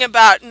talking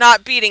about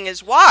not beating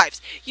his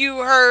wives. You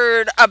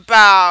heard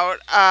about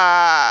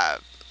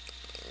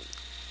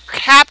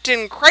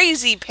Captain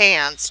Crazy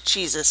Pants,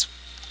 Jesus,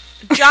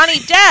 Johnny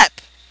Depp.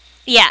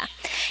 Yeah,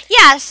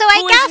 so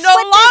I guess... Who is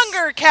no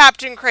longer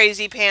Captain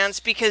Crazy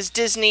Pants because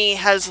Disney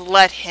has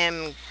let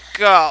him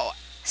go.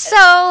 So,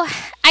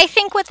 I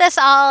think what this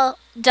all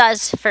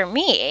does for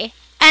me,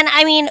 and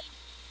I mean,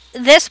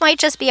 this might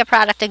just be a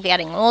product of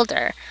getting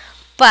older,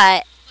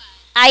 but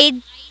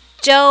I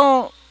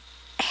don't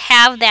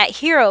have that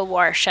hero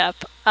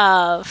worship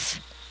of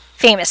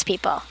famous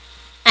people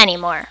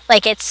anymore.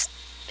 Like, it's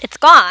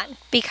gone,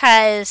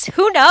 because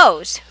who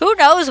knows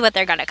what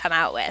they're going to come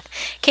out with.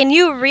 Can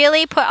you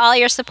really put all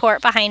your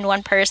support behind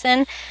one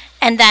person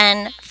and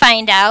then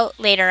find out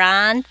later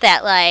on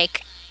that,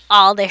 like,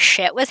 all this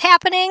shit was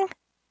happening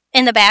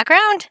in the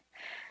background?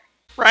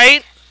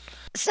 Right?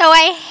 So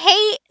I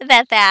hate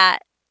that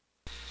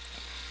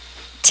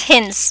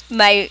tints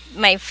my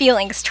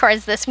feelings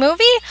towards this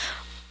movie,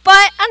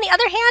 but on the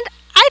other hand,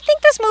 I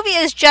think this movie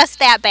is just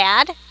that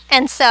bad.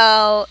 And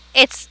so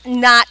it's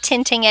not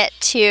tinting it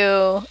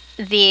to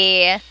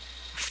the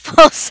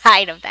full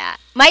side of that.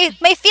 My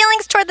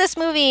feelings toward this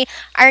movie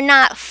are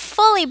not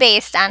fully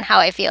based on how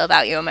I feel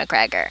about Ewan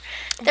McGregor.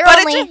 But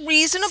it's a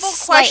reasonable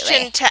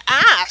question to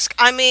ask.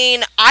 I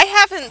mean, I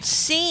haven't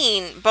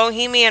seen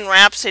Bohemian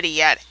Rhapsody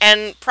yet,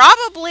 and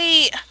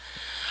probably...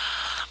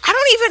 I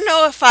don't even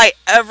know if I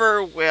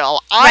ever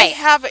will. I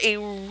have a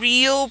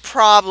real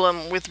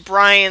problem with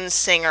Bryan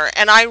Singer,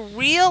 and I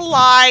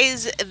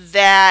realize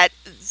that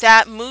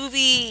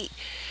movie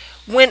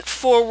went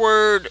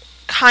forward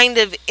kind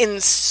of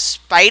in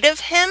spite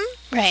of him.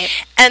 Right.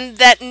 And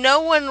that no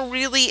one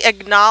really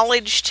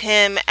acknowledged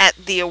him at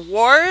the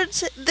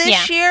awards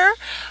this year.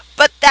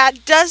 But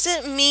that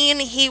doesn't mean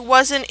he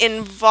wasn't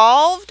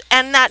involved,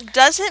 and that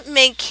doesn't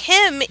make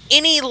him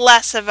any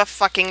less of a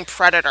fucking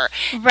predator.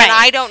 Right. And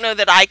I don't know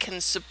that I can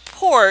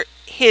support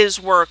his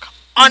work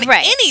on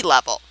any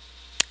level.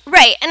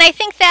 Right, and I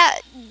think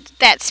that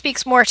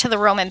speaks more to the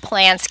Roman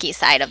Polanski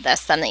side of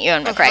this than the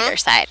Ewan McGregor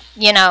side.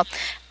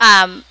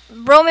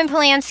 Roman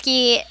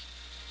Polanski,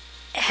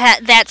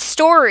 that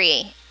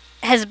story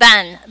has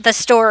been the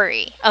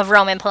story of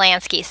Roman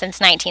Polanski since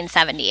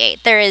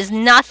 1978. There is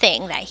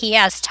nothing that he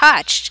has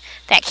touched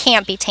that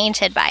can't be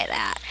tainted by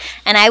that.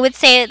 And I would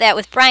say that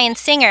with Bryan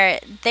Singer,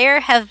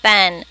 there's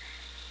been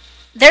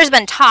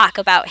talk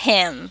about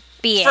him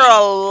being... For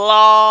a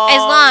long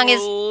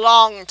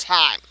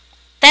time.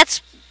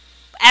 That's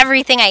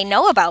everything I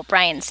know about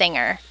Bryan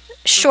Singer,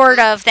 short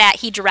of that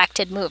he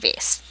directed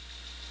movies.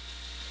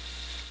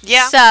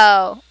 Yeah.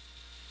 So,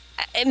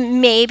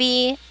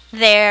 maybe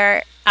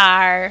there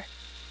are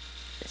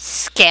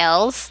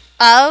scales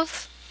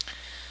of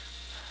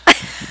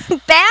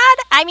bad.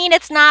 I mean,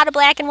 it's not a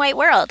black and white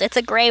world. It's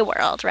a gray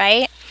world,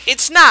 right?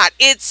 It's not.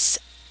 It's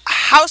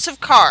House of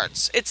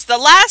Cards. It's the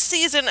last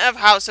season of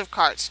House of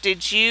Cards.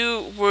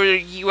 Were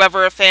you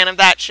ever a fan of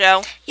that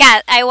show?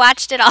 Yeah, I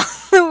watched it all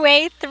the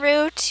way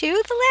through to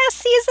the last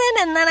season,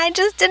 and then I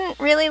just didn't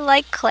really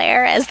like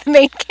Claire as the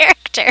main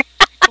character.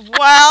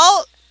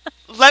 Well,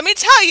 let me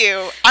tell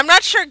you, I'm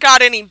not sure it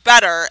got any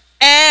better,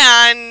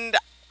 and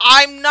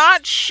I'm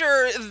not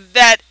sure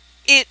that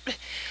it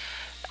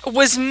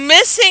was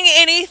missing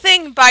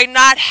anything by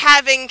not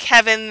having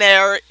Kevin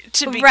there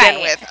to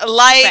begin with.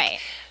 Like,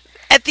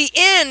 at the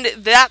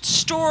end, that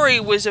story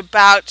was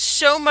about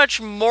so much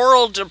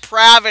moral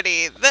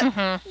depravity.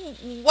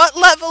 What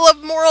level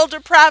of moral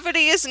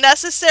depravity is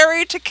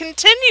necessary to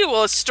continue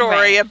a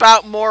story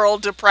about moral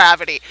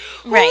depravity?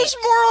 Whose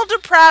moral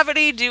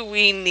depravity do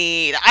we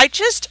need?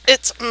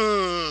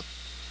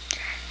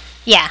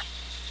 Yeah.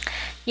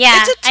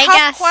 Yeah, it's a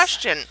tough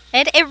question.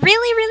 It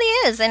really,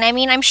 really is. And I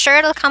mean, I'm sure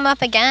it'll come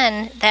up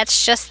again.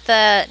 That's just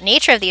the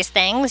nature of these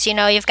things. You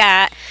know, you've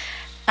got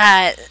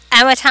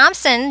Emma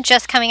Thompson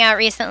just coming out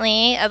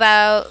recently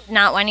about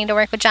not wanting to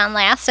work with John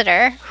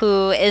Lasseter,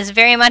 who is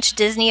very much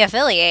Disney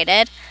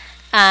affiliated.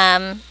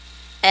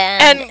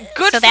 And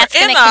good so for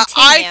Emma,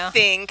 I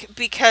think,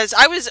 because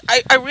I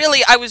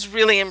was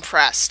really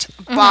impressed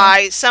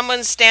by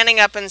someone standing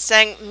up and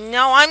saying,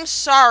 "No, I'm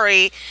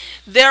sorry.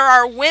 There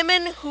are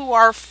women who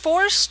are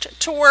forced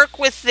to work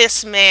with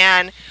this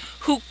man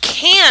who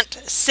can't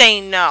say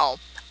no.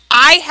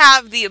 I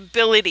have the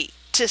ability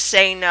to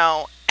say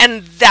no,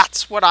 and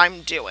that's what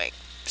I'm doing."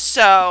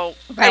 So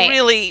I'm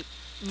really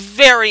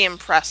very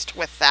impressed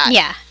with that.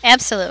 Yeah,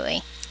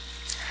 absolutely.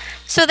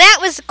 So that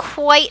was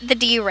quite the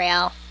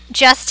derail.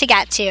 Just to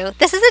get to,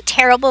 this is a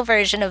terrible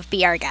version of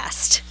Be Our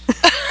Guest.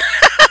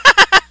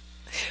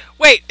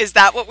 Wait, is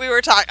that what we were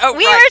talking? Oh,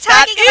 we were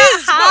talking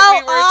about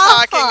how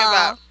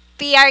awful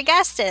Be Our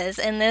Guest is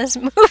in this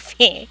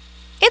movie.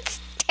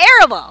 It's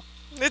terrible.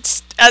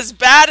 It's as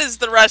bad as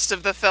the rest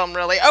of the film,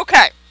 really.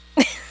 Okay.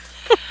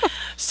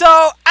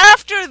 So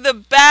after the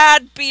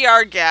bad Be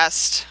Our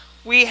Guest,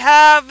 we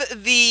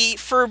have the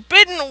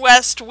Forbidden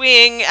West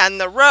Wing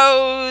and the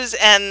Rose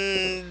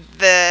and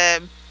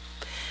the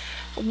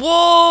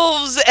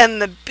wolves and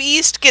the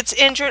beast gets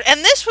injured, and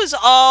this was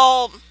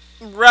all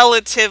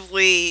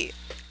relatively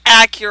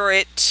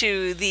accurate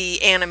to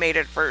the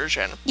animated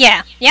version.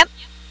 Yeah, yep.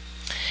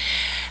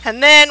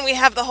 And then we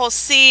have the whole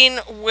scene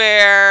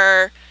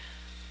where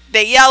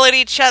they yell at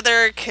each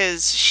other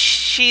because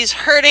she's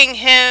hurting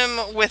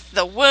him with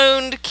the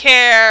wound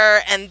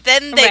care, and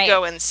then they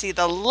go and see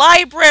the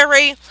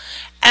library.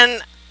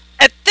 And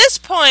at this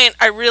point,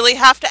 I really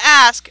have to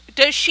ask,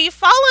 does she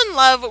fall in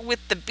love with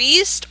the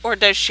beast, or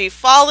does she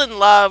fall in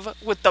love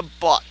with the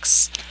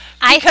books?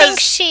 I think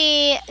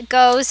she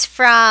goes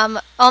from,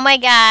 oh my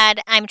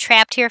god, I'm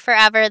trapped here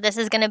forever, this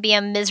is going to be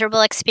a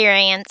miserable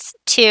experience,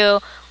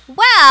 to,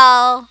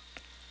 well,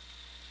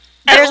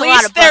 there's a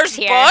lot of books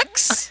here.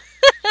 Books?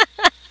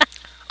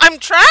 I'm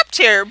trapped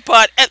here,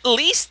 but at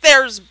least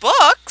there's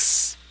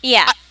books.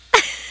 Yeah.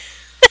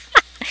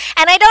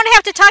 And I don't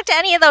have to talk to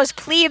any of those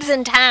plebes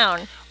in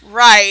town.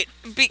 Right,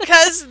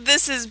 because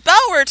this is Belle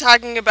we're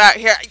talking about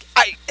here,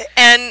 I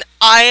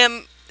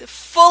am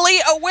fully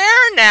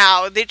aware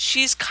now that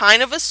she's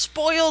kind of a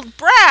spoiled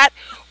brat.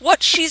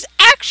 What she's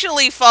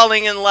actually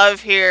falling in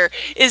love here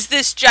is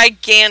this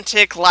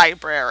gigantic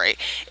library.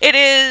 It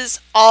is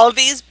all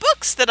these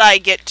books that I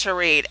get to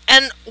read.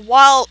 And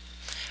while,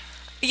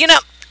 you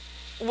know,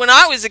 when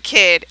I was a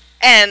kid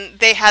and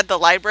they had the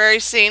library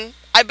scene,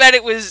 I bet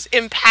it was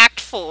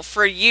impactful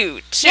for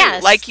you, too.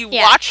 Yes, like, you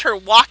watch her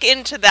walk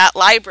into that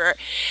library,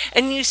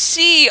 and you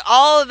see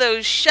all of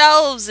those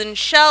shelves and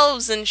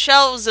shelves and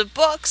shelves of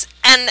books,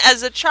 and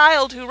as a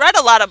child who read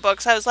a lot of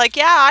books, I was like,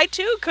 yeah, I,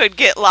 too, could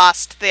get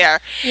lost there.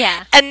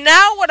 Yeah. And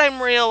now what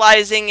I'm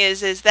realizing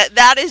is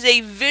that is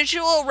a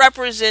visual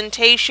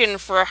representation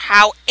for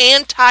how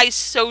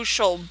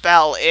antisocial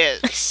Belle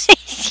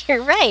is.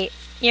 You're right.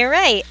 You're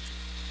right.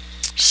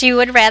 She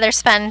would rather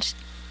spend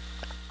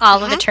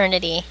all of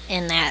eternity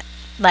in that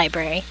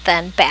library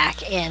than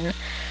back in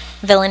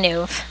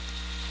Villeneuve.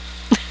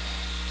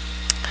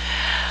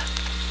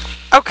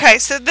 Okay,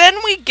 so then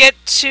we get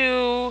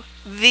to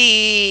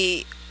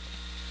the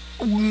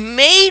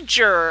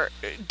major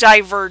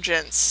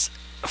divergence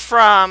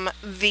from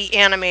the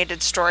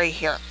animated story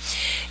here.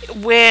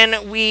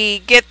 When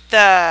we get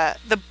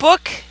the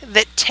book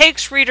that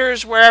takes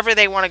readers wherever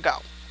they want to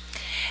go.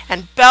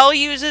 And Belle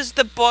uses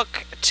the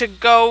book to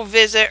go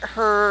visit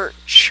her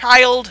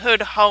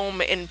childhood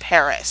home in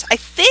Paris. I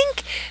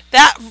think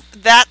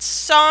that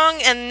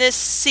song and this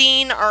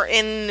scene are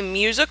in the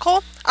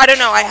musical. I don't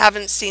know. I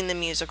haven't seen the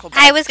musical. But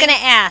I was going to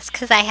ask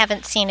because I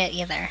haven't seen it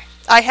either.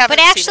 I haven't.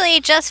 But actually,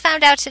 just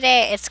found out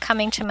today it's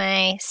coming to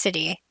my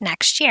city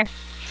next year.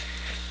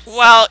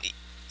 Well,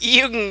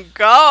 you can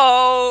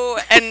go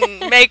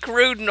and make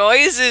rude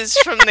noises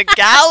from the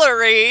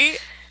gallery.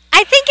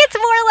 I think it's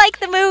more like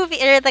the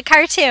movie or the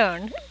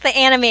cartoon, the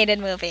animated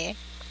movie.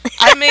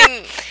 I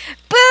mean,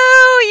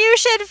 boo! You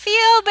should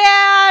feel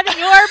bad.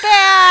 You're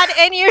bad,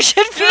 and you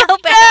should feel you're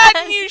bad.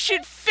 bad and you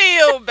should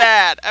feel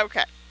bad.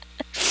 Okay,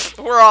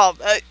 we're all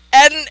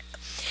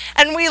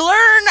and we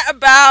learn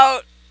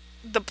about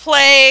the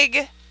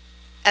plague,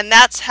 and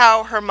that's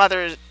how her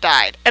mother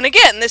died. And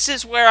again, this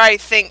is where I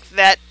think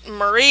that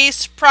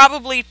Maurice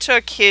probably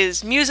took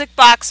his music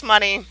box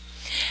money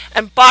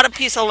and bought a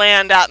piece of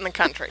land out in the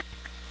country.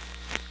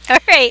 All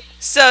right.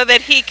 So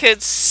that he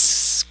could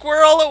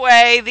squirrel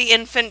away the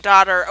infant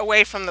daughter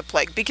away from the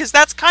plague. Because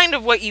that's kind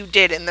of what you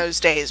did in those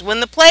days. When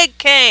the plague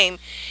came,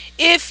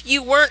 if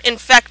you weren't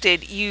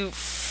infected, you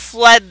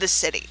fled the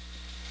city.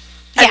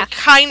 Yeah,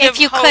 if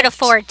you could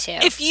afford to.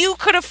 If you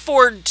could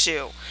afford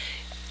to.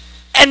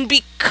 And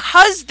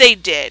because they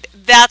did,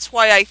 that's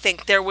why I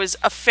think there was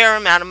a fair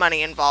amount of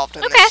money involved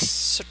in this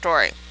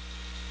story.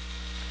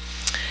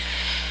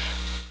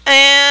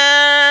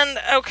 And,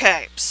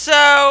 okay,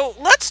 so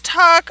let's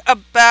talk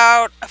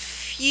about a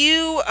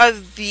few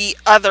of the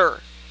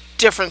other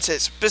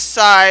differences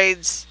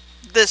besides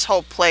this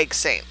whole plague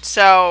scene.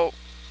 So,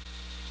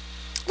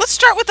 let's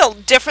start with the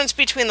difference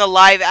between the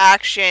live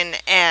action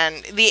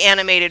and the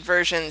animated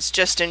versions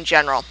just in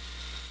general.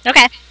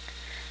 Okay.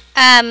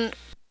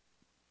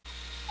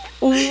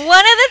 One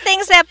of the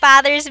things that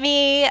bothers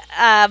me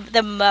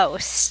the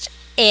most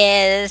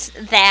is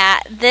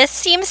that this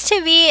seems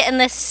to be in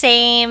the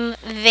same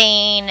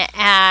vein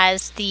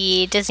as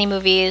the Disney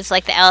movies,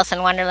 like the Alice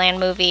in Wonderland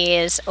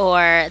movies,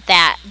 or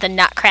the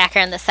Nutcracker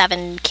and the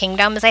Seven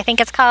Kingdoms, I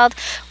think it's called,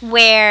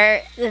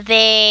 where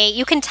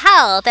you can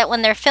tell that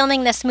when they're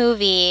filming this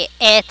movie,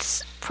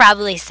 it's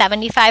probably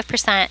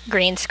 75%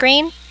 green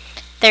screen.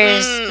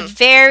 There's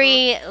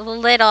very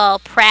little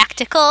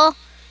practical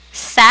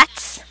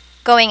sets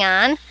going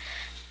on.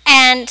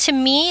 And to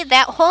me,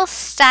 that whole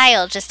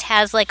style just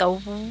has like a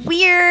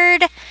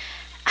weird,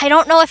 I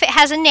don't know if it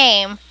has a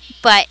name,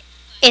 but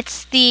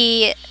it's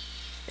the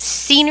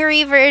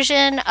scenery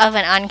version of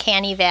an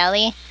uncanny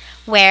valley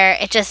where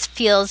it just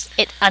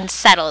it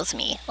unsettles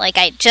me. Like,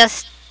 I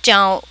just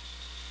don't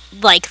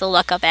like the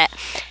look of it.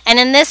 And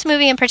in this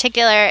movie in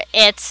particular,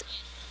 it's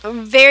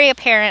very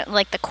apparent,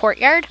 like the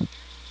courtyard.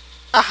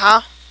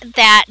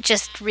 That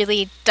just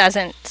really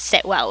doesn't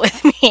sit well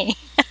with me.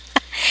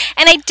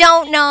 And I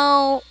don't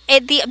know,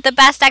 the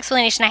best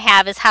explanation I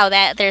have is how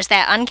there's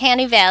that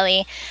uncanny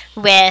valley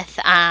with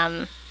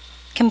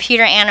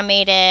computer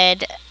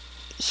animated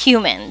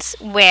humans,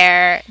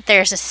 where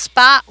there's a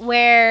spot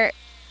where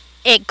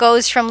it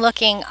goes from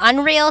looking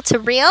unreal to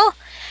real,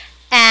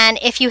 and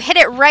if you hit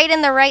it right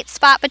in the right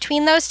spot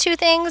between those two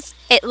things,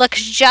 it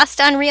looks just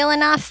unreal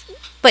enough,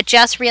 but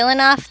just real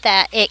enough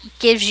that it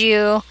gives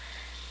you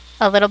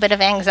a little bit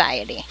of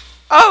anxiety.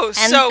 Oh,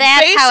 and so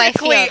that's basically how I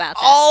feel about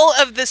this. All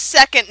of the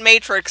second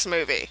Matrix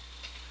movie.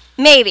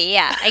 Maybe,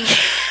 yeah.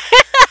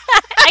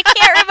 I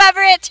can't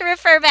remember it to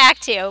refer back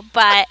to,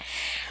 but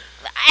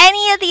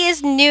any of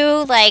these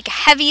new, like,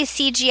 heavy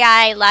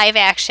CGI live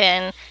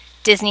action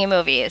Disney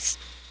movies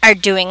are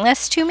doing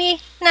this to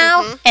me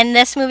now, and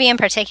this movie in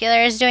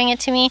particular is doing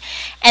it to me.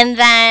 And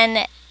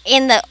then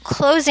in the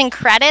closing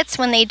credits,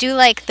 when they do,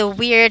 like, the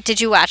weird... Did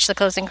you watch the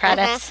closing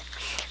credits?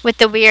 With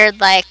the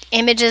weird, like,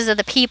 images of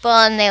the people,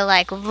 and they,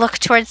 like, look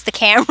towards the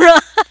camera.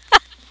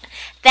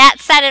 That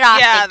set it off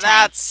big time.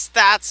 Yeah,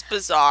 that's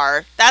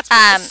bizarre. That's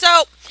bizarre.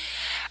 So,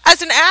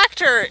 as an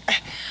actor,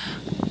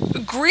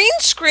 green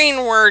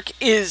screen work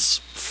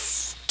is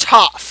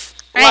tough.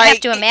 I have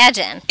to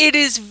imagine. It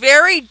is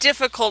very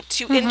difficult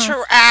to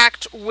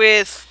interact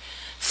with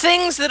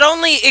things that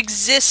only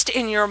exist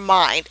in your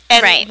mind.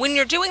 And when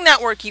you're doing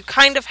that work, you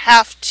kind of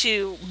have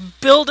to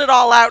build it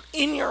all out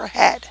in your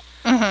head.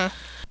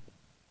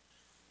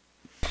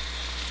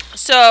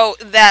 So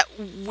that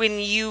when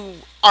you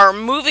are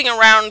moving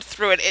around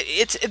through it,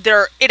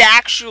 it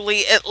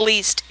actually at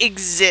least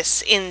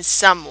exists in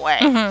some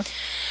way.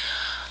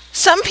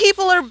 Some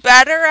people are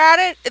better at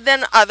it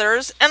than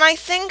others, and I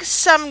think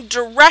some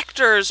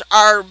directors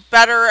are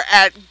better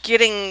at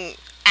getting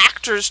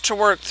actors to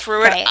work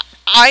through it.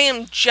 I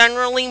am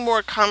generally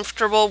more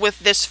comfortable with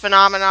this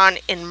phenomenon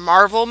in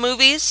Marvel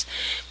movies,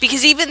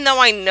 because even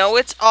though I know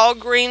it's all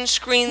green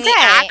screen, the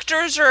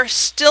actors are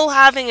still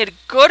having a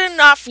good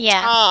enough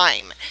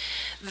time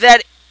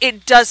that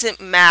it doesn't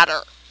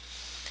matter.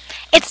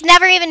 It's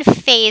never even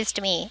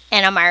fazed me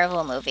in a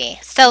Marvel movie.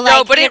 So, like,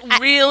 no, but it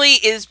really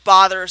is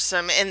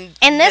bothersome in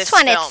this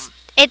one film.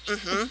 It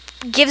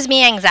gives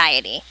me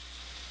anxiety.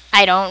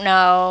 I don't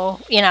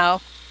know,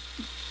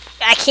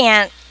 I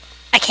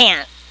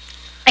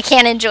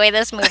can't enjoy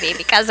this movie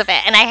because of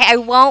it. And I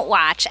won't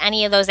watch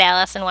any of those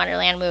Alice in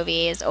Wonderland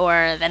movies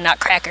or the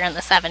Nutcracker and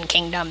the Seven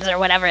Kingdoms or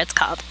whatever it's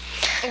called.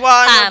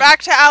 Well, and we're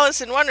back to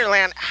Alice in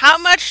Wonderland. How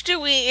much do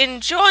we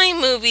enjoy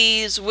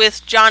movies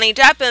with Johnny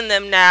Depp in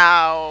them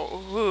now,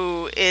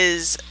 who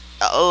is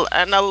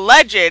an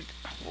alleged,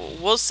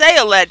 we'll say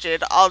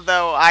alleged,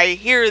 although I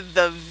hear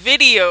the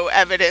video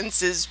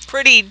evidence is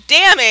pretty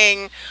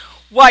damning,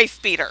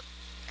 wife beater.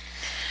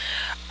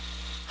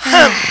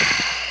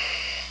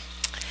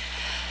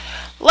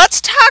 Let's let's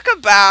talk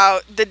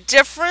about the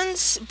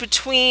difference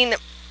between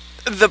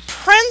the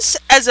prince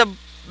as a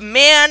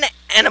man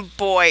and a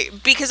boy,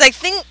 because I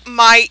think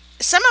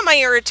some of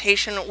my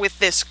irritation with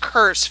this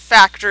curse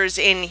factors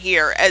in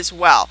here as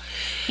well.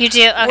 You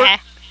do? Okay.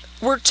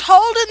 We're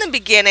told in the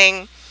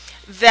beginning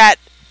that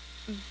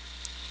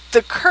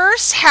the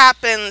curse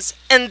happens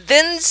and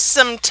then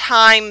some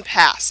time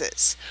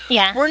passes.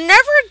 Yeah. We're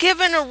never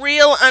given a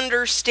real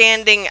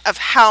understanding of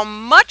how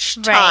much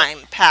time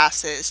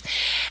passes.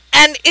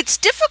 And it's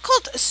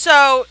difficult.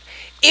 So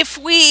if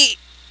we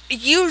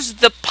use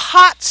the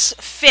Potts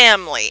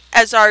family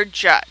as our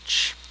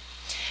judge,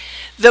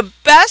 the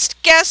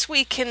best guess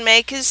we can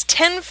make is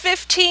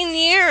 10-15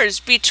 years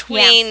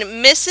between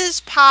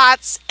Mrs.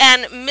 Potts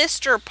and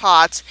Mr.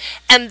 Potts,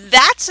 and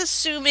that's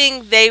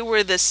assuming they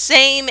were the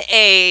same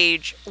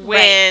age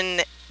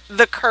when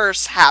the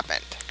curse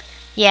happened.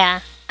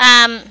 Yeah.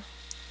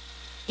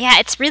 Yeah,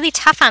 it's really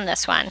tough on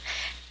this one.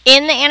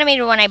 In the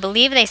animated one, I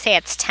believe they say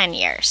it's 10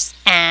 years.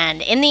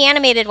 And in the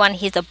animated one,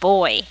 he's a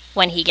boy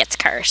when he gets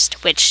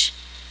cursed, which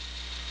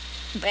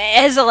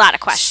is a lotot of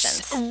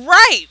questions.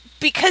 Right.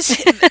 Because,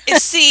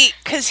 see,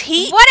 because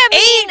he What a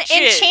mean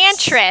ages.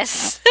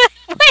 enchantress.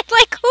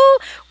 Like,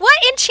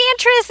 what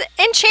enchantress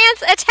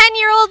enchants a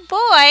 10-year-old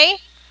boy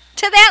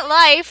to that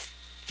life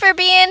for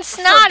being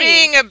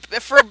snotty?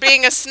 For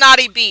being a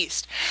snotty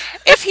beast.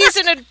 If he's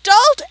an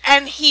adult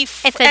and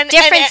it's a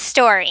different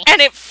story.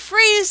 And it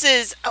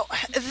freezes,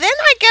 then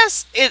I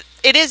guess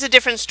it is a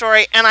different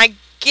story, and I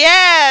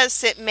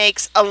guess it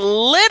makes a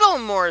little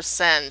more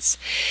sense,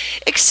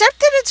 except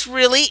that it's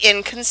really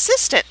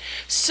inconsistent.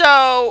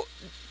 So,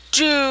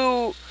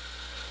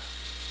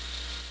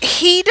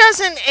 he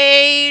doesn't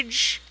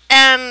age,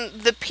 and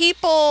the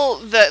people,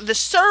 the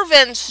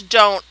servants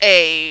don't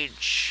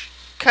age,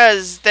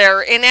 because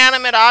they're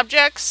inanimate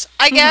objects,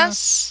 I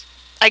guess.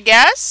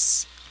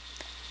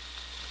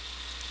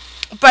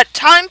 But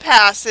time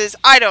passes,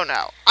 I don't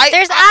know.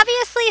 There's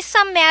obviously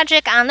some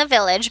magic on the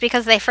village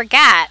because they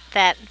forget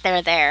that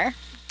they're there.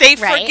 They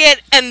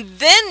forget and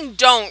then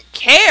don't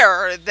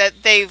care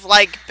that they've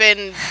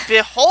been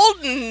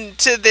beholden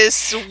to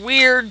this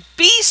weird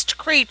beast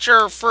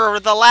creature for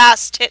the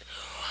last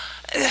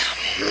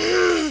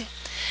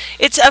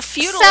It's a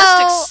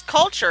feudalistic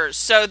culture,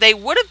 so they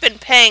would have been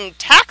paying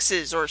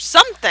taxes or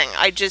something.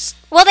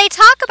 Well, they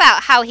talk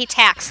about how he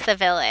taxed the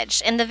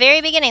village. In the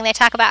very beginning, they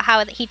talk about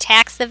how he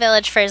taxed the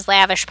village for his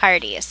lavish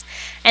parties.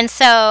 And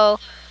so,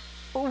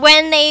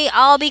 when they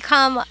all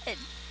become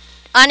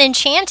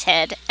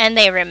unenchanted and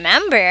they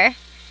remember,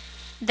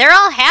 they're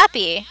all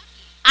happy.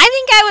 I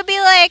think I would be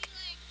like,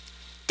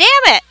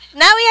 damn it,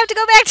 now we have to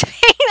go back to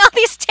paying all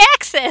these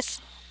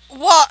taxes.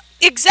 Well,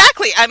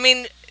 exactly. I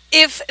mean,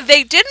 if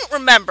they didn't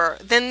remember,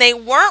 then they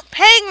weren't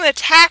paying the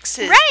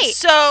taxes. Right.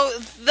 So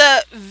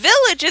the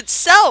village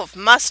itself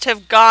must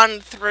have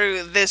gone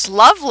through this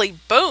lovely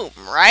boom,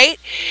 right?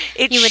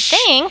 You would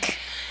think.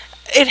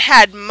 It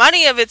had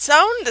money of its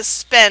own to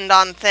spend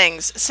on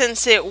things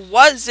since it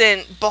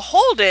wasn't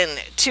beholden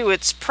to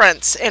its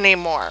prince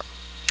anymore.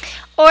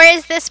 Or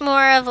is this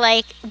more of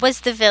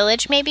was the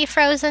village maybe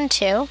frozen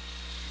too?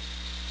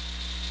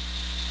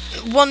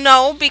 Well,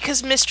 no,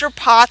 because Mr.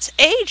 Potts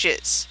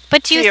ages.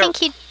 But do you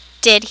think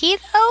did he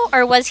though?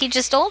 Or was he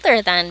just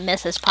older than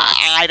Mrs. Potts?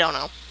 I don't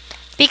know.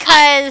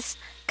 Because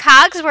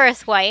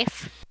Cogsworth's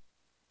wife,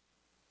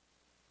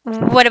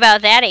 what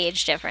about that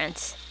age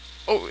difference?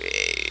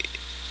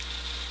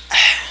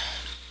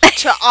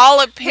 To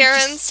all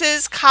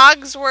appearances,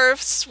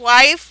 Cogsworth's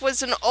wife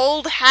was an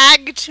old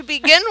hag to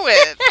begin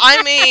with.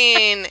 I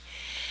mean,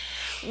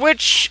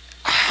 which...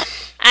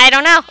 I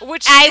don't know.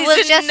 Which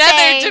is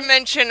another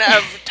dimension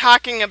of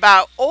talking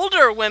about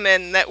older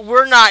women that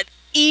we're not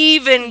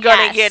even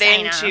going to get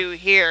into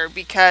here,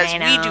 because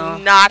we do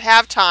not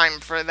have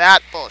time for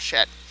that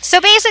bullshit. So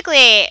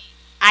basically,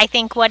 I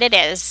think what it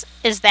is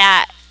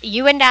that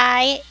you and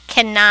I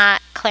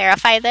cannot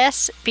clarify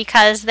this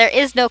because there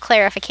is no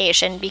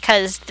clarification,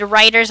 because the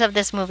writers of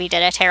this movie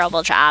did a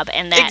terrible job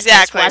and that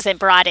just wasn't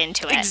brought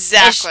into it.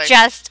 Exactly. It's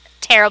just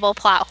terrible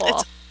plot hole.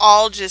 It's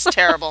all just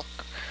terrible.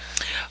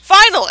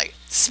 Finally,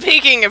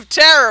 speaking of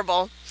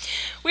terrible,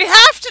 we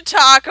have to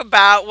talk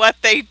about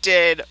what they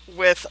did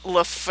with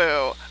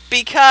LeFou,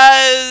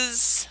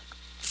 because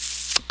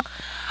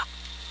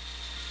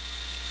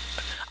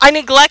I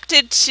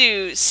neglected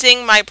to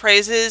sing my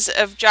praises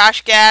of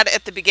Josh Gad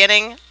at the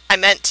beginning. I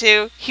meant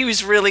to. He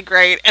was really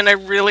great, and I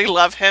really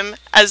love him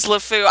as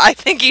LeFou. I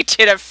think he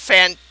did a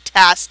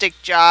fantastic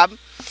job.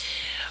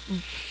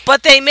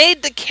 But they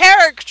made the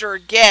character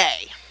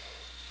gay.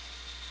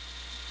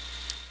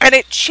 And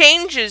it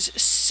changes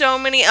so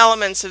many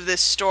elements of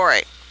this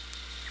story.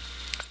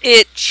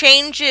 It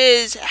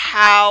changes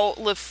how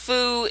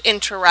LeFou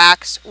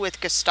interacts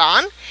with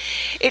Gaston.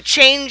 It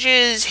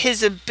changes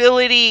his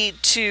ability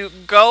to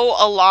go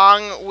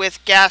along with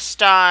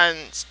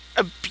Gaston's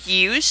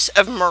abuse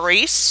of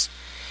Maurice.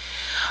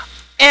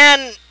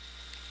 And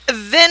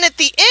then at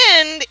the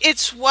end,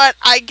 it's what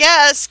I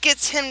guess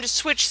gets him to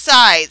switch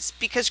sides.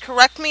 Because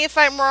correct me if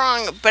I'm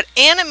wrong, but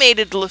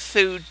animated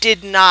LeFou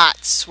did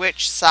not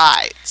switch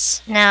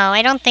sides. No,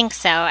 I don't think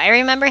so. I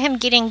remember him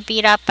getting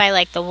beat up by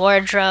like the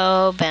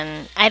wardrobe,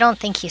 and I don't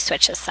think he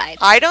switches sides.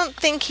 I don't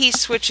think he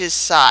switches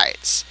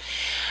sides.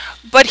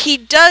 But he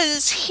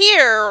does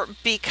here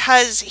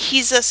because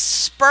he's a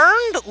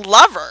spurned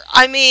lover.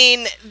 I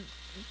mean,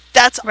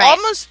 that's Right.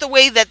 almost the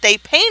way that they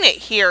paint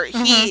it here.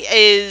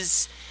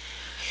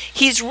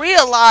 He's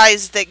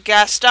realized that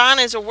Gaston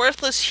is a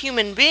worthless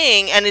human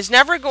being and is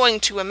never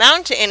going to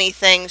amount to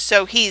anything,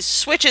 so he's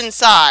switching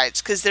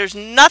sides because there's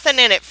nothing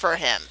in it for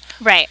him.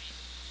 Right.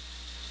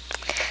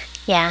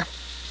 Yeah.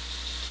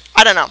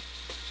 I don't know.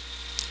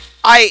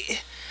 I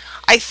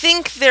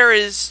think there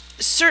is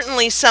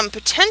certainly some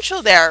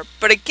potential there,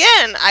 but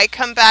again, I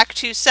come back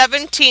to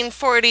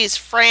 1740s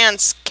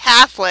France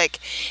Catholic.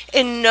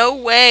 In no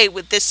way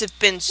would this have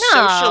been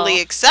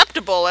socially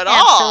acceptable at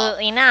all.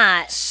 Absolutely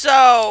not.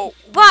 So,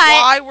 But-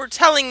 why we're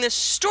telling this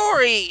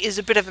story is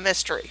a bit of a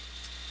mystery.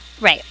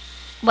 Right.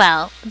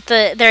 Well,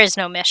 there is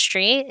no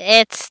mystery.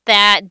 It's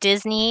that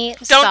Disney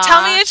Don't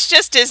tell me it's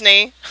just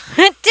Disney.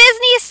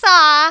 Disney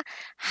saw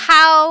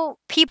how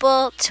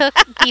people took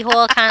the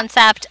whole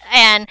concept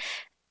and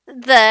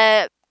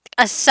the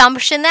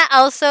assumption that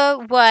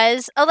Elsa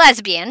was a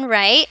lesbian,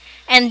 right?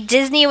 And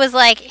Disney was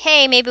like,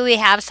 hey, maybe we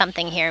have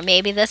something here.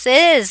 Maybe this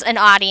is an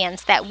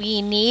audience that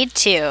we need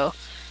to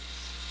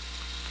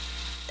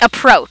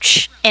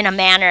approach in a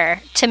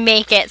manner to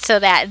make it so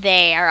that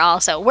they are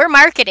also... We're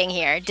marketing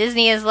here.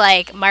 Disney is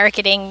like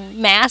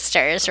marketing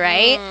masters,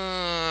 right?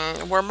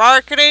 We're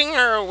marketing, or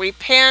are we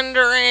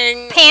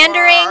pandering?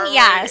 Pandering,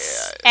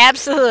 yes.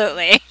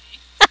 Absolutely.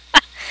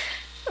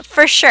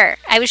 For sure.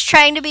 I was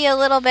trying to be a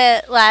little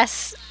bit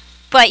less...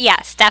 But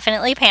yes,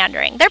 definitely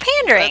pandering. They're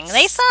pandering.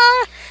 They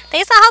saw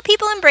how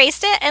people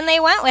embraced it, and they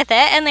went with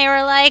it, and they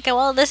were like,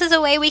 well, this is a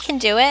way we can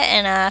do it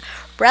in a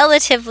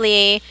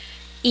relatively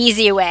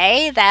easy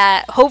way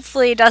that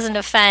hopefully doesn't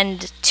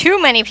offend too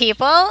many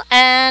people,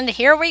 and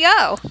here we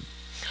go.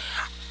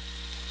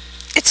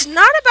 It's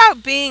not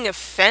about being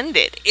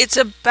offended. It's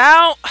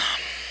about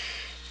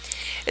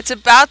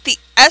the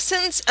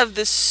essence of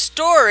the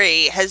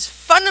story has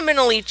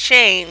fundamentally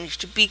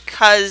changed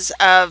because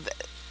of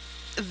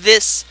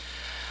this.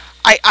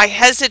 I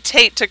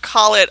hesitate to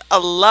call it a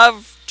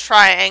love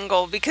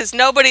triangle because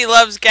nobody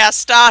loves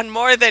Gaston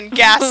more than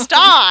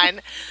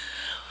Gaston.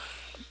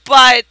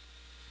 But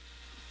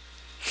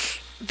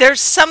there's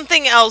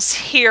something else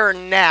here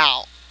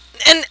now.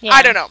 And Yeah.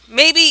 I don't know.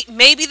 Maybe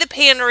the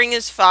pandering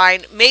is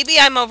fine. Maybe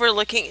I'm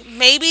overlooking.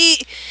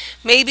 Maybe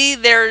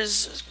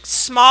there's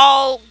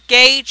small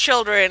gay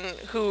children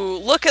who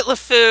look at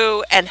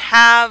LeFou and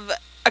have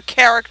a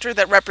character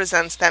that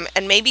represents them,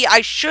 and maybe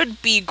I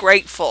should be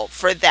grateful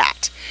for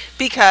that,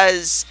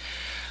 because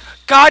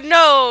God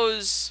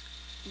knows,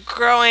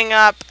 growing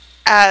up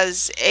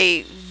as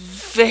a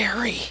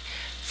very,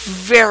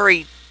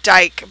 very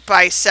dyke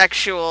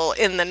bisexual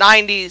in the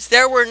 90s,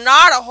 there were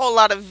not a whole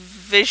lot of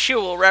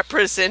visual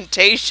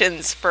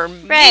representations for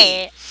me.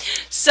 Right.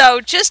 So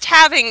just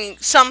having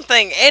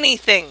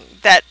anything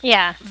that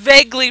Yeah.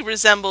 vaguely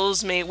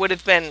resembles me would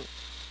have been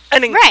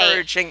an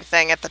encouraging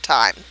thing at the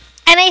time.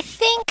 And I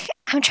think,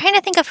 I'm trying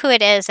to think of who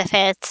it is, if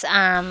it's,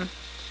 I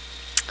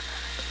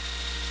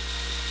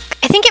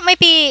think it might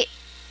be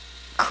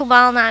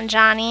Kumail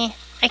Nanjiani.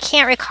 I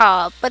can't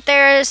recall, but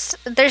there's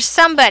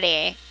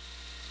somebody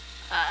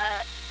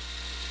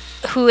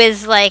who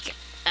is like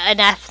an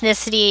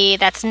ethnicity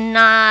that's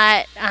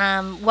not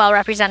well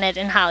represented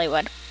in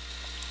Hollywood,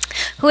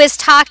 who has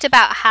talked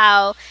about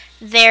how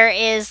there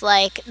is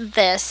like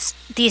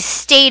these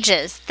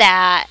stages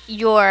that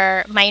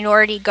your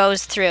minority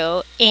goes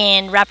through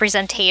in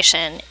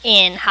representation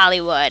in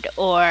Hollywood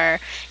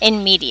or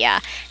in media.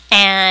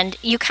 And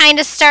you kind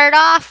of start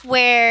off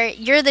where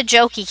you're the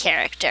jokey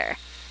character.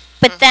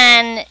 But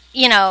then,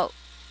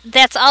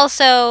 that's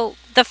also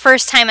the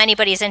first time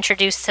anybody's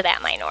introduced to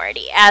that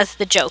minority as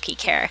the jokey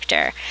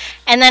character.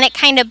 And then it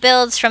kind of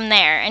builds from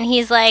there. And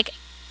he's like,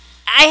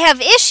 I have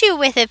issue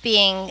with it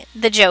being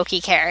the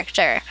jokey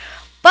character.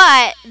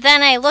 But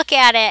then I look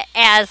at it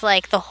as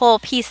like the whole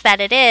piece that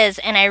it is,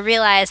 and I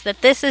realize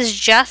that this is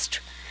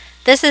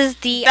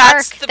the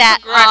arc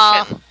that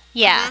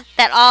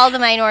all the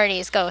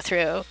minorities go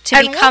through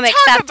to become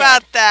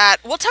accepted.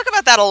 We'll talk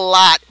about that a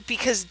lot,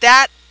 because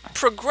that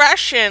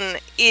progression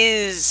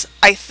is,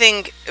 I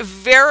think,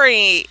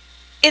 very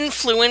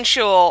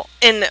influential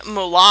in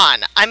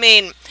Mulan. I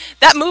mean,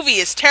 that movie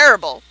is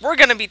terrible. We're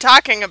going to be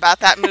talking about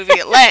that movie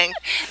at length,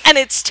 and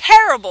it's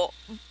terrible,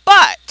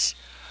 but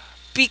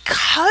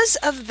because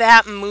of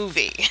that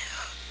movie,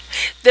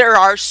 there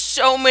are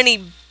so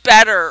many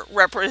better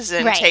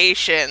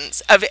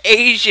representations of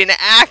Asian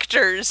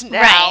actors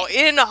now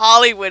in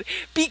Hollywood,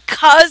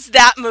 because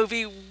that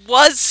movie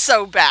was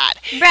so bad.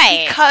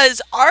 Right.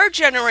 Because our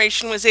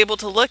generation was able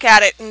to look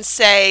at it and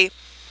say,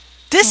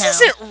 this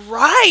isn't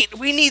right.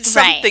 We need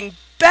something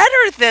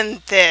better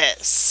than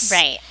this.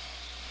 Right.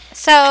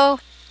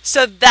 So,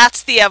 So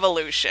that's the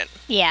evolution.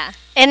 Yeah.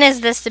 And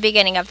is this the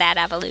beginning of that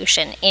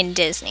evolution in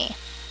Disney?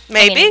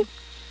 Maybe.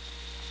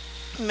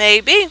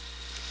 Maybe.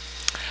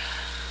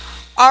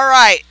 All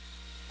right.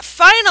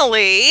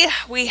 Finally,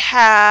 we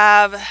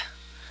have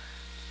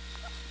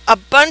a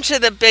bunch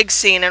of the big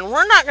scene, and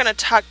we're not going to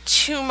talk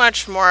too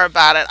much more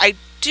about it. I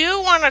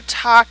do want to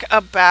talk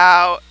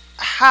about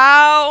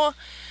how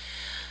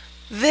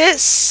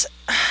this,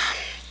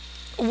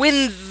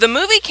 when the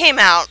movie came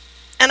out,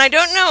 and I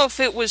don't know if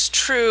it was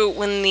true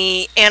when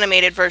the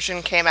animated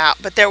version came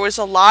out, but there was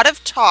a lot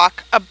of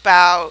talk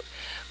about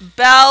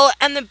Belle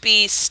and the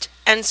Beast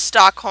and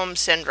Stockholm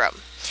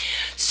Syndrome.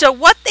 So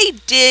what they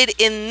did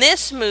in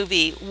this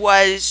movie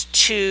was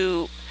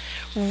to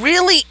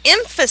really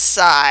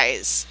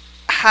emphasize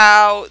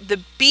how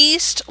the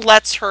Beast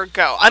lets her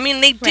go. I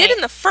mean, they did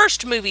in the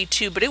first movie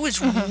too, but it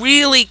was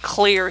really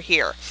clear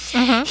here.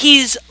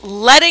 He's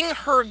letting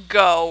her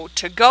go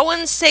to go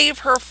and save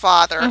her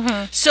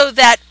father so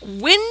that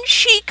when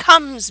she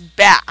comes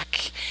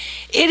back,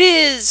 it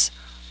is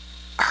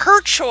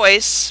her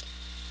choice,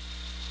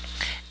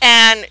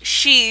 and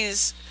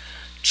she's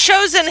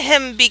chosen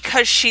him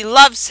because she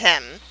loves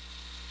him.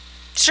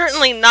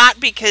 Certainly not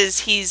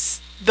because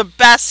he's the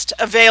best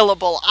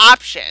available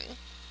option.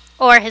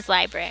 Or his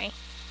library.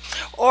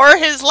 Or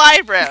his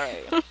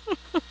library.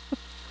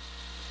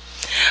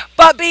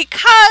 But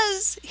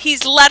because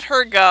he's let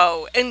her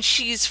go and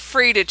she's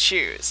free to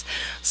choose.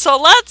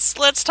 So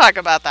let's talk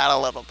about that a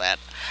little bit.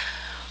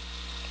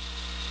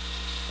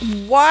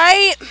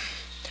 What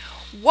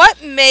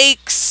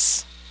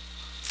makes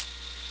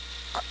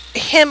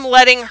him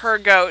letting her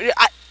go?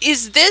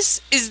 Is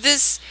this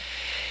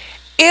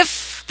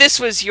if this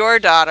was your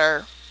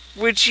daughter,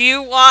 would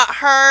you want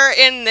her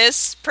in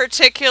this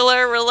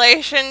particular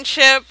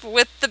relationship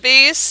with the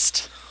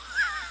Beast?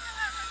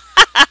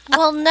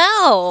 Well,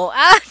 no.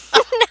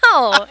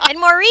 No. And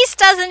Maurice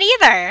doesn't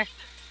either.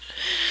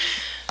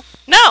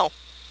 No.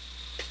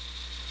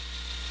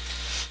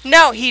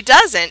 No, he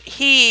doesn't.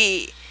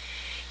 He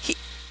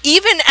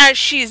even as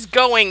she's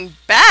going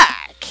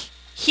back,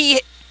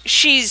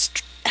 she's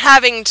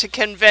having to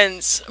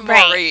convince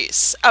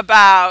Maurice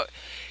about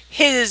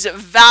his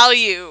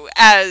value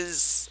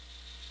as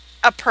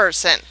a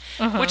person.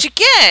 Which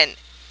again,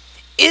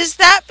 is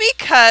that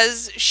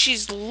because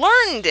she's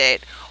learned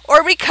it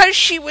or because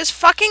she was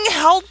fucking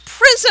held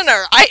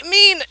prisoner? I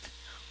mean,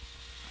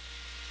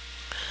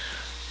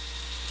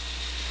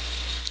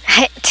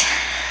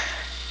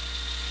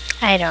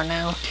 I don't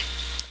know.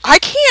 I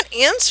can't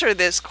answer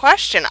this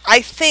question.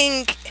 I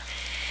think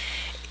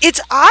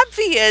it's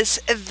obvious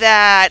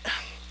that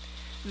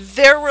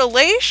their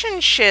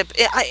relationship,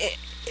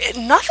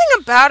 nothing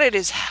about it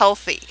is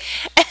healthy.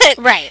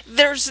 And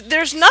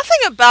there's nothing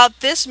about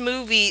this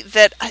movie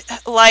that,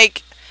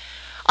 like,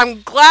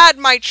 I'm glad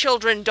my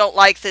children don't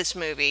like this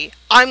movie.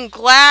 I'm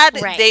glad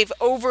they've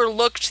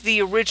overlooked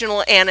the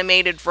original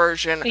animated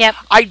version. Yep.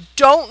 I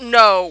don't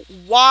know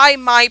why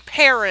my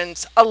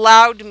parents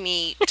allowed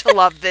me to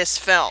love this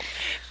film.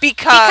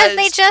 Because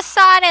they just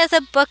saw it as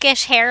a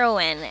bookish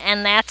heroine,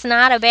 and that's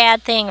not a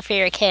bad thing for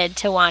your kid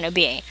to want to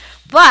be.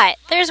 But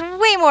there's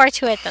way more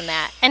to it than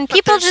that. And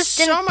people just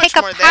didn't pick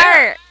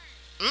apart.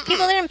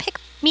 People didn't pick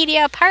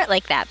media apart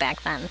like that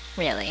back then,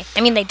 really.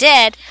 I mean, they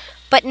did,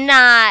 but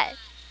not...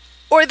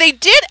 Or they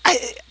did.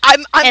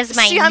 I'm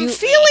minutely.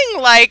 feeling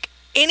like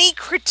any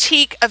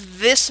critique of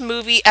this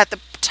movie at the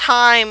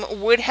time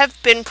would have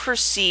been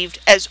perceived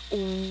as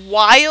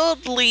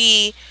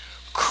wildly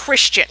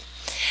Christian.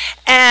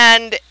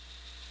 And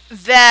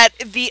that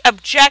the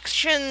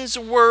objections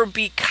were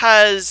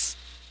because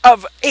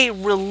of a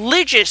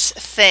religious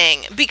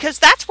thing. Because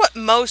that's what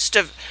most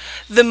of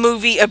the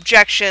movie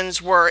objections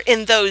were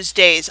in those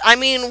days. I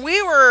mean,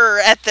 we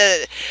were at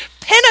the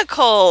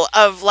pinnacle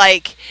of,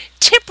 like,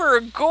 Tipper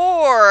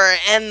Gore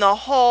and the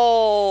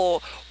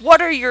whole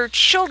what are your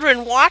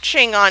children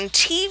watching on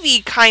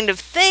TV kind of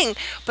thing,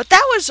 but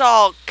that was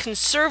all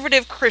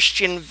conservative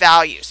Christian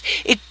values.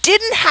 It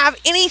didn't have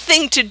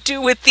anything to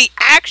do with the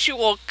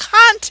actual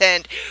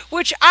content,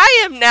 which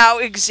I am now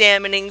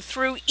examining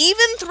through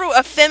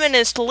a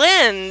feminist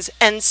lens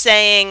and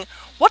saying,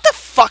 what the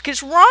fuck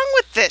is wrong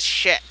with this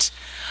shit?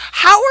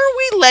 How are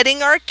we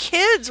letting our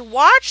kids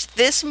watch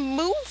this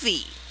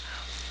movie?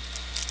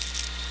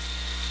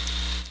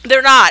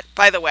 They're not,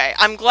 by the way.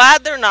 I'm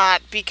glad they're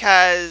not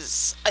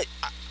because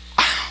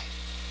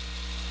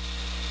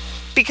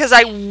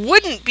I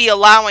wouldn't be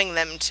allowing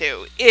them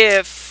to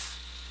if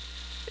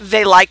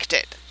they liked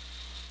it.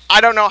 I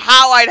don't know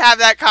how I'd have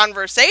that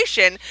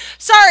conversation.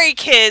 Sorry,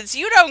 kids,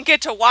 you don't get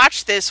to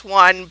watch this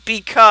one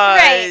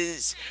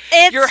because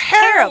your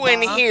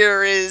heroine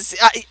here is...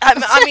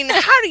 I mean,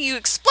 how do you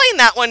explain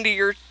that one to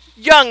your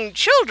young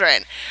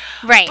children?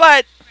 Right.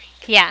 But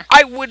yeah,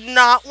 I would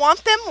not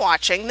want them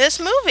watching this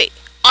movie.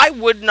 I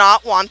would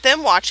not want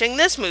them watching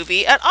this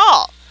movie at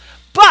all.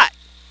 But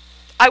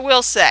I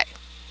will say,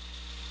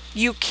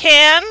 you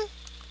can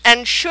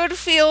and should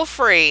feel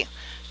free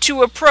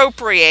to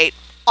appropriate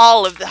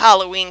all of the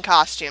Halloween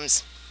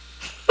costumes.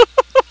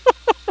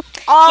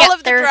 All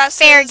of the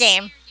dresses. Fair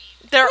game.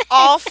 They're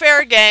all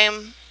fair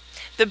game.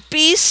 The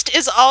Beast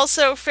is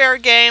also fair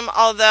game,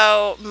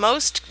 although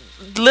most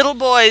little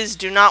boys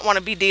do not want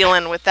to be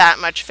dealing with that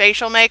much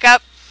facial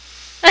makeup.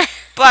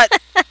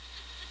 But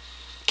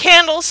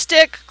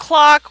Candlestick,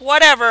 Clock,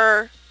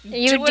 whatever,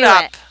 do it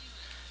up.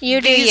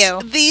 You do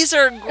you. These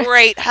are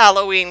great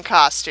Halloween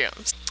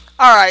costumes.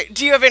 All right,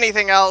 do you have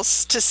anything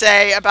else to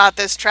say about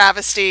this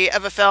travesty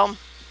of a film?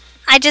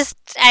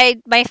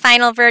 My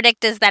final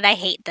verdict is that I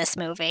hate this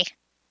movie.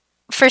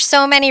 For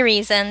so many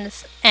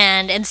reasons,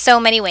 and in so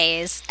many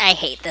ways, I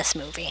hate this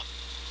movie.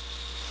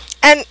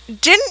 And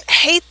didn't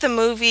hate the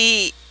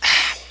movie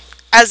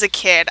as a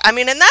kid. I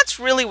mean, and that's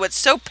really what's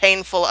so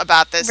painful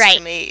about this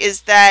to me,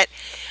 is that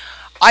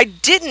I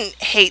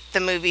didn't hate the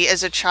movie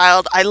as a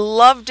child. I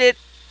loved it,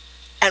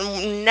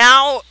 and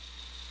now,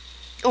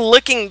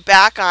 looking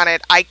back on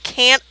it, I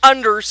can't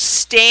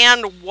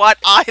understand what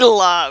I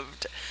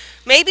loved.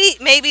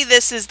 Maybe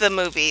this is the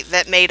movie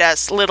that made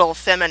us little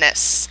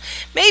feminists.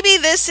 Maybe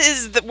this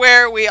is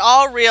where we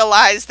all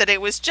realized that it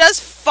was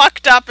just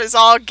fucked up as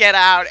all get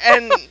out,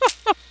 and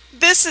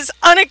this is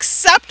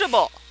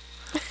unacceptable.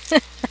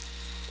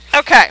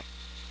 Okay,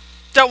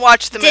 don't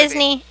watch the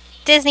movie.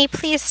 Disney,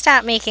 please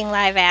stop making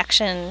live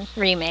action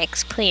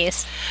remakes,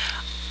 please.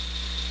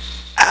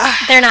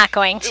 They're not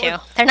going to.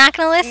 They're not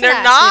going to listen to us.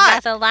 They're not. We've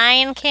got The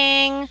Lion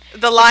King.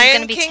 The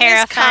Lion King is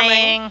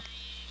terrifying. coming.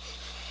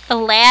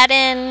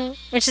 Aladdin,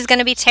 which is going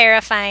to be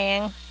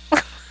terrifying.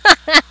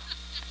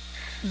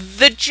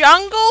 The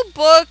Jungle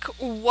Book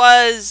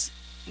was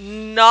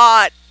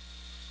not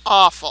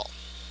awful.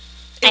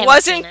 It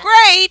wasn't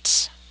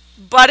great,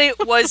 but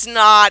it was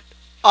not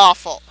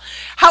awful.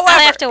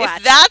 However,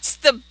 if that's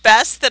the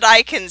best that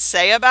I can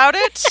say about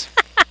it,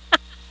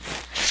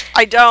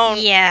 I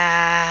don't...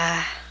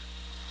 Yeah.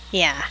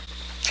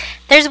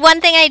 There's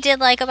one thing I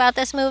did like about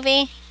this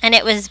movie, and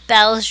it was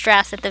Belle's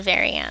dress at the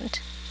very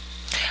end.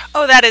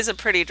 Oh, that is a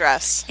pretty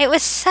dress. It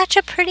was such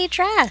a pretty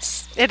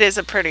dress. It is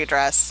a pretty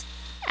dress.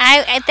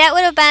 That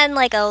would have been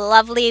like a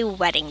lovely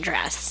wedding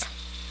dress.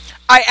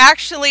 I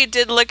actually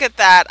did look at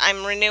that.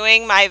 I'm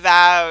renewing my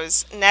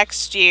vows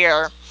next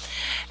year.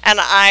 And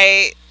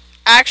I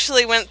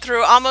actually went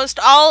through almost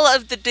all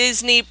of the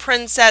Disney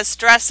princess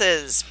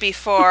dresses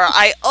before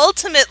I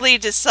ultimately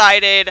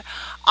decided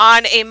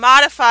on a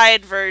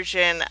modified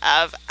version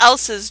of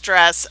Elsa's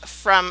dress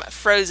from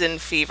Frozen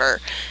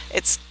Fever.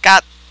 It's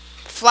got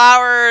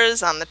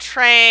flowers on the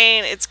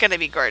train. It's going to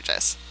be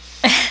gorgeous.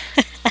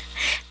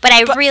 But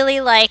I really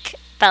like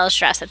Belle's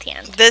dress at the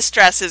end. This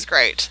dress is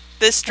great.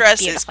 This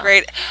dress is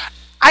great.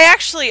 I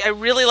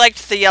really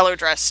liked the yellow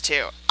dress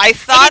too. I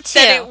thought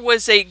that it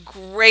was a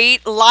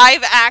great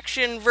live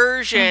action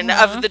version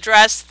of the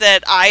dress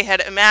that I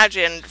had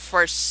imagined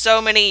for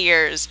so many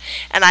years.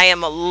 And I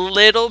am a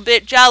little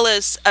bit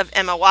jealous of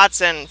Emma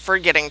Watson for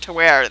getting to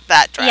wear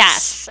that dress.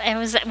 Yes, it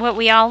was what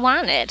we all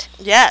wanted.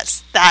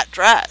 Yes, that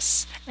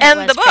dress.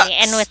 And the books.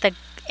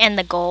 And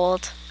the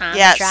gold on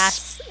the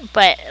dress.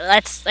 But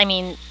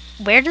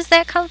where does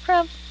that come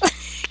from?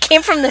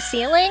 Came from the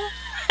ceiling?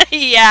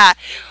 Yeah.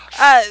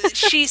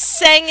 She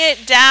sang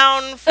it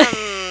down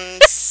from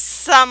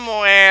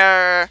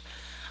somewhere.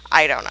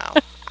 I don't know.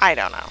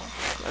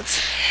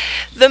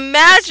 The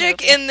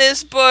magic in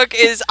this book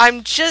is,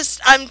 I'm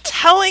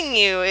telling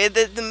you,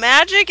 the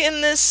magic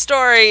in this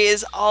story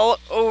is all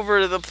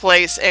over the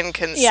place and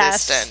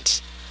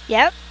consistent.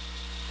 Yes.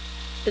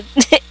 Yep.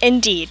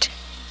 Indeed.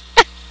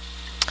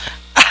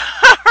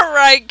 All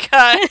right,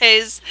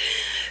 guys.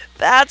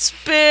 That's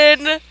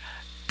been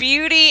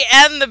Beauty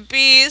and the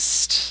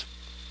Beast.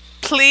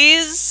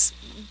 Please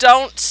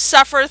don't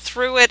suffer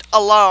through it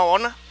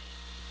alone.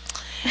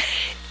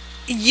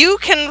 You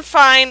can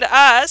find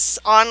us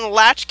on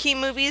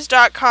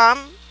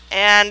LatchkeyMovies.com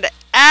and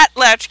at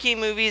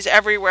LatchkeyMovies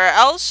everywhere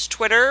else,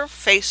 Twitter,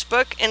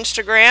 Facebook,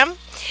 Instagram.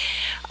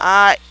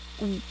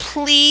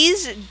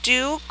 Please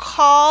do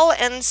call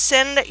and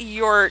send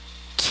your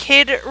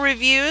kid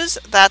reviews.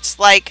 That's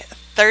like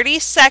 30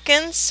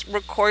 seconds.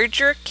 Record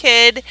your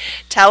kid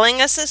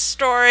telling us a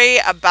story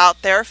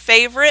about their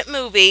favorite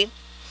movie.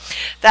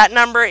 That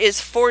number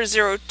is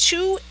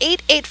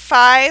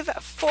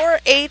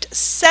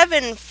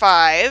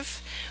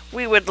 402-885-4875.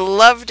 We would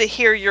love to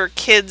hear your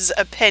kids'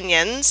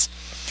 opinions.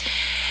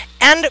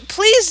 And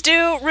please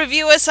do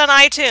review us on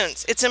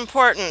iTunes. It's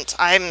important.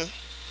 I'm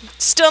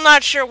still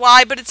not sure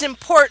why, but it's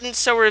important,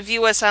 so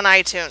review us on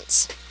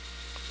iTunes.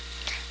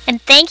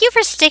 And thank you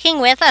for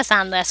sticking with us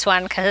on this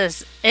one,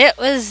 because it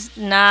was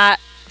not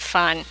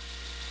fun.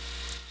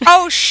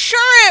 Oh,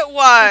 sure it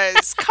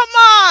was. Come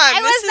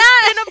on. This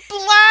has been a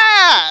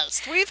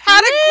blast. We've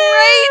had a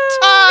great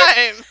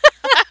time.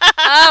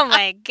 Oh,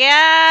 my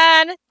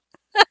God.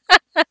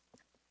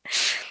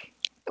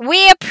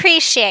 We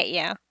appreciate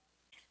you.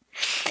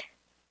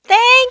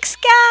 Thanks,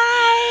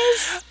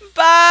 guys.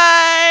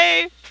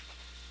 Bye.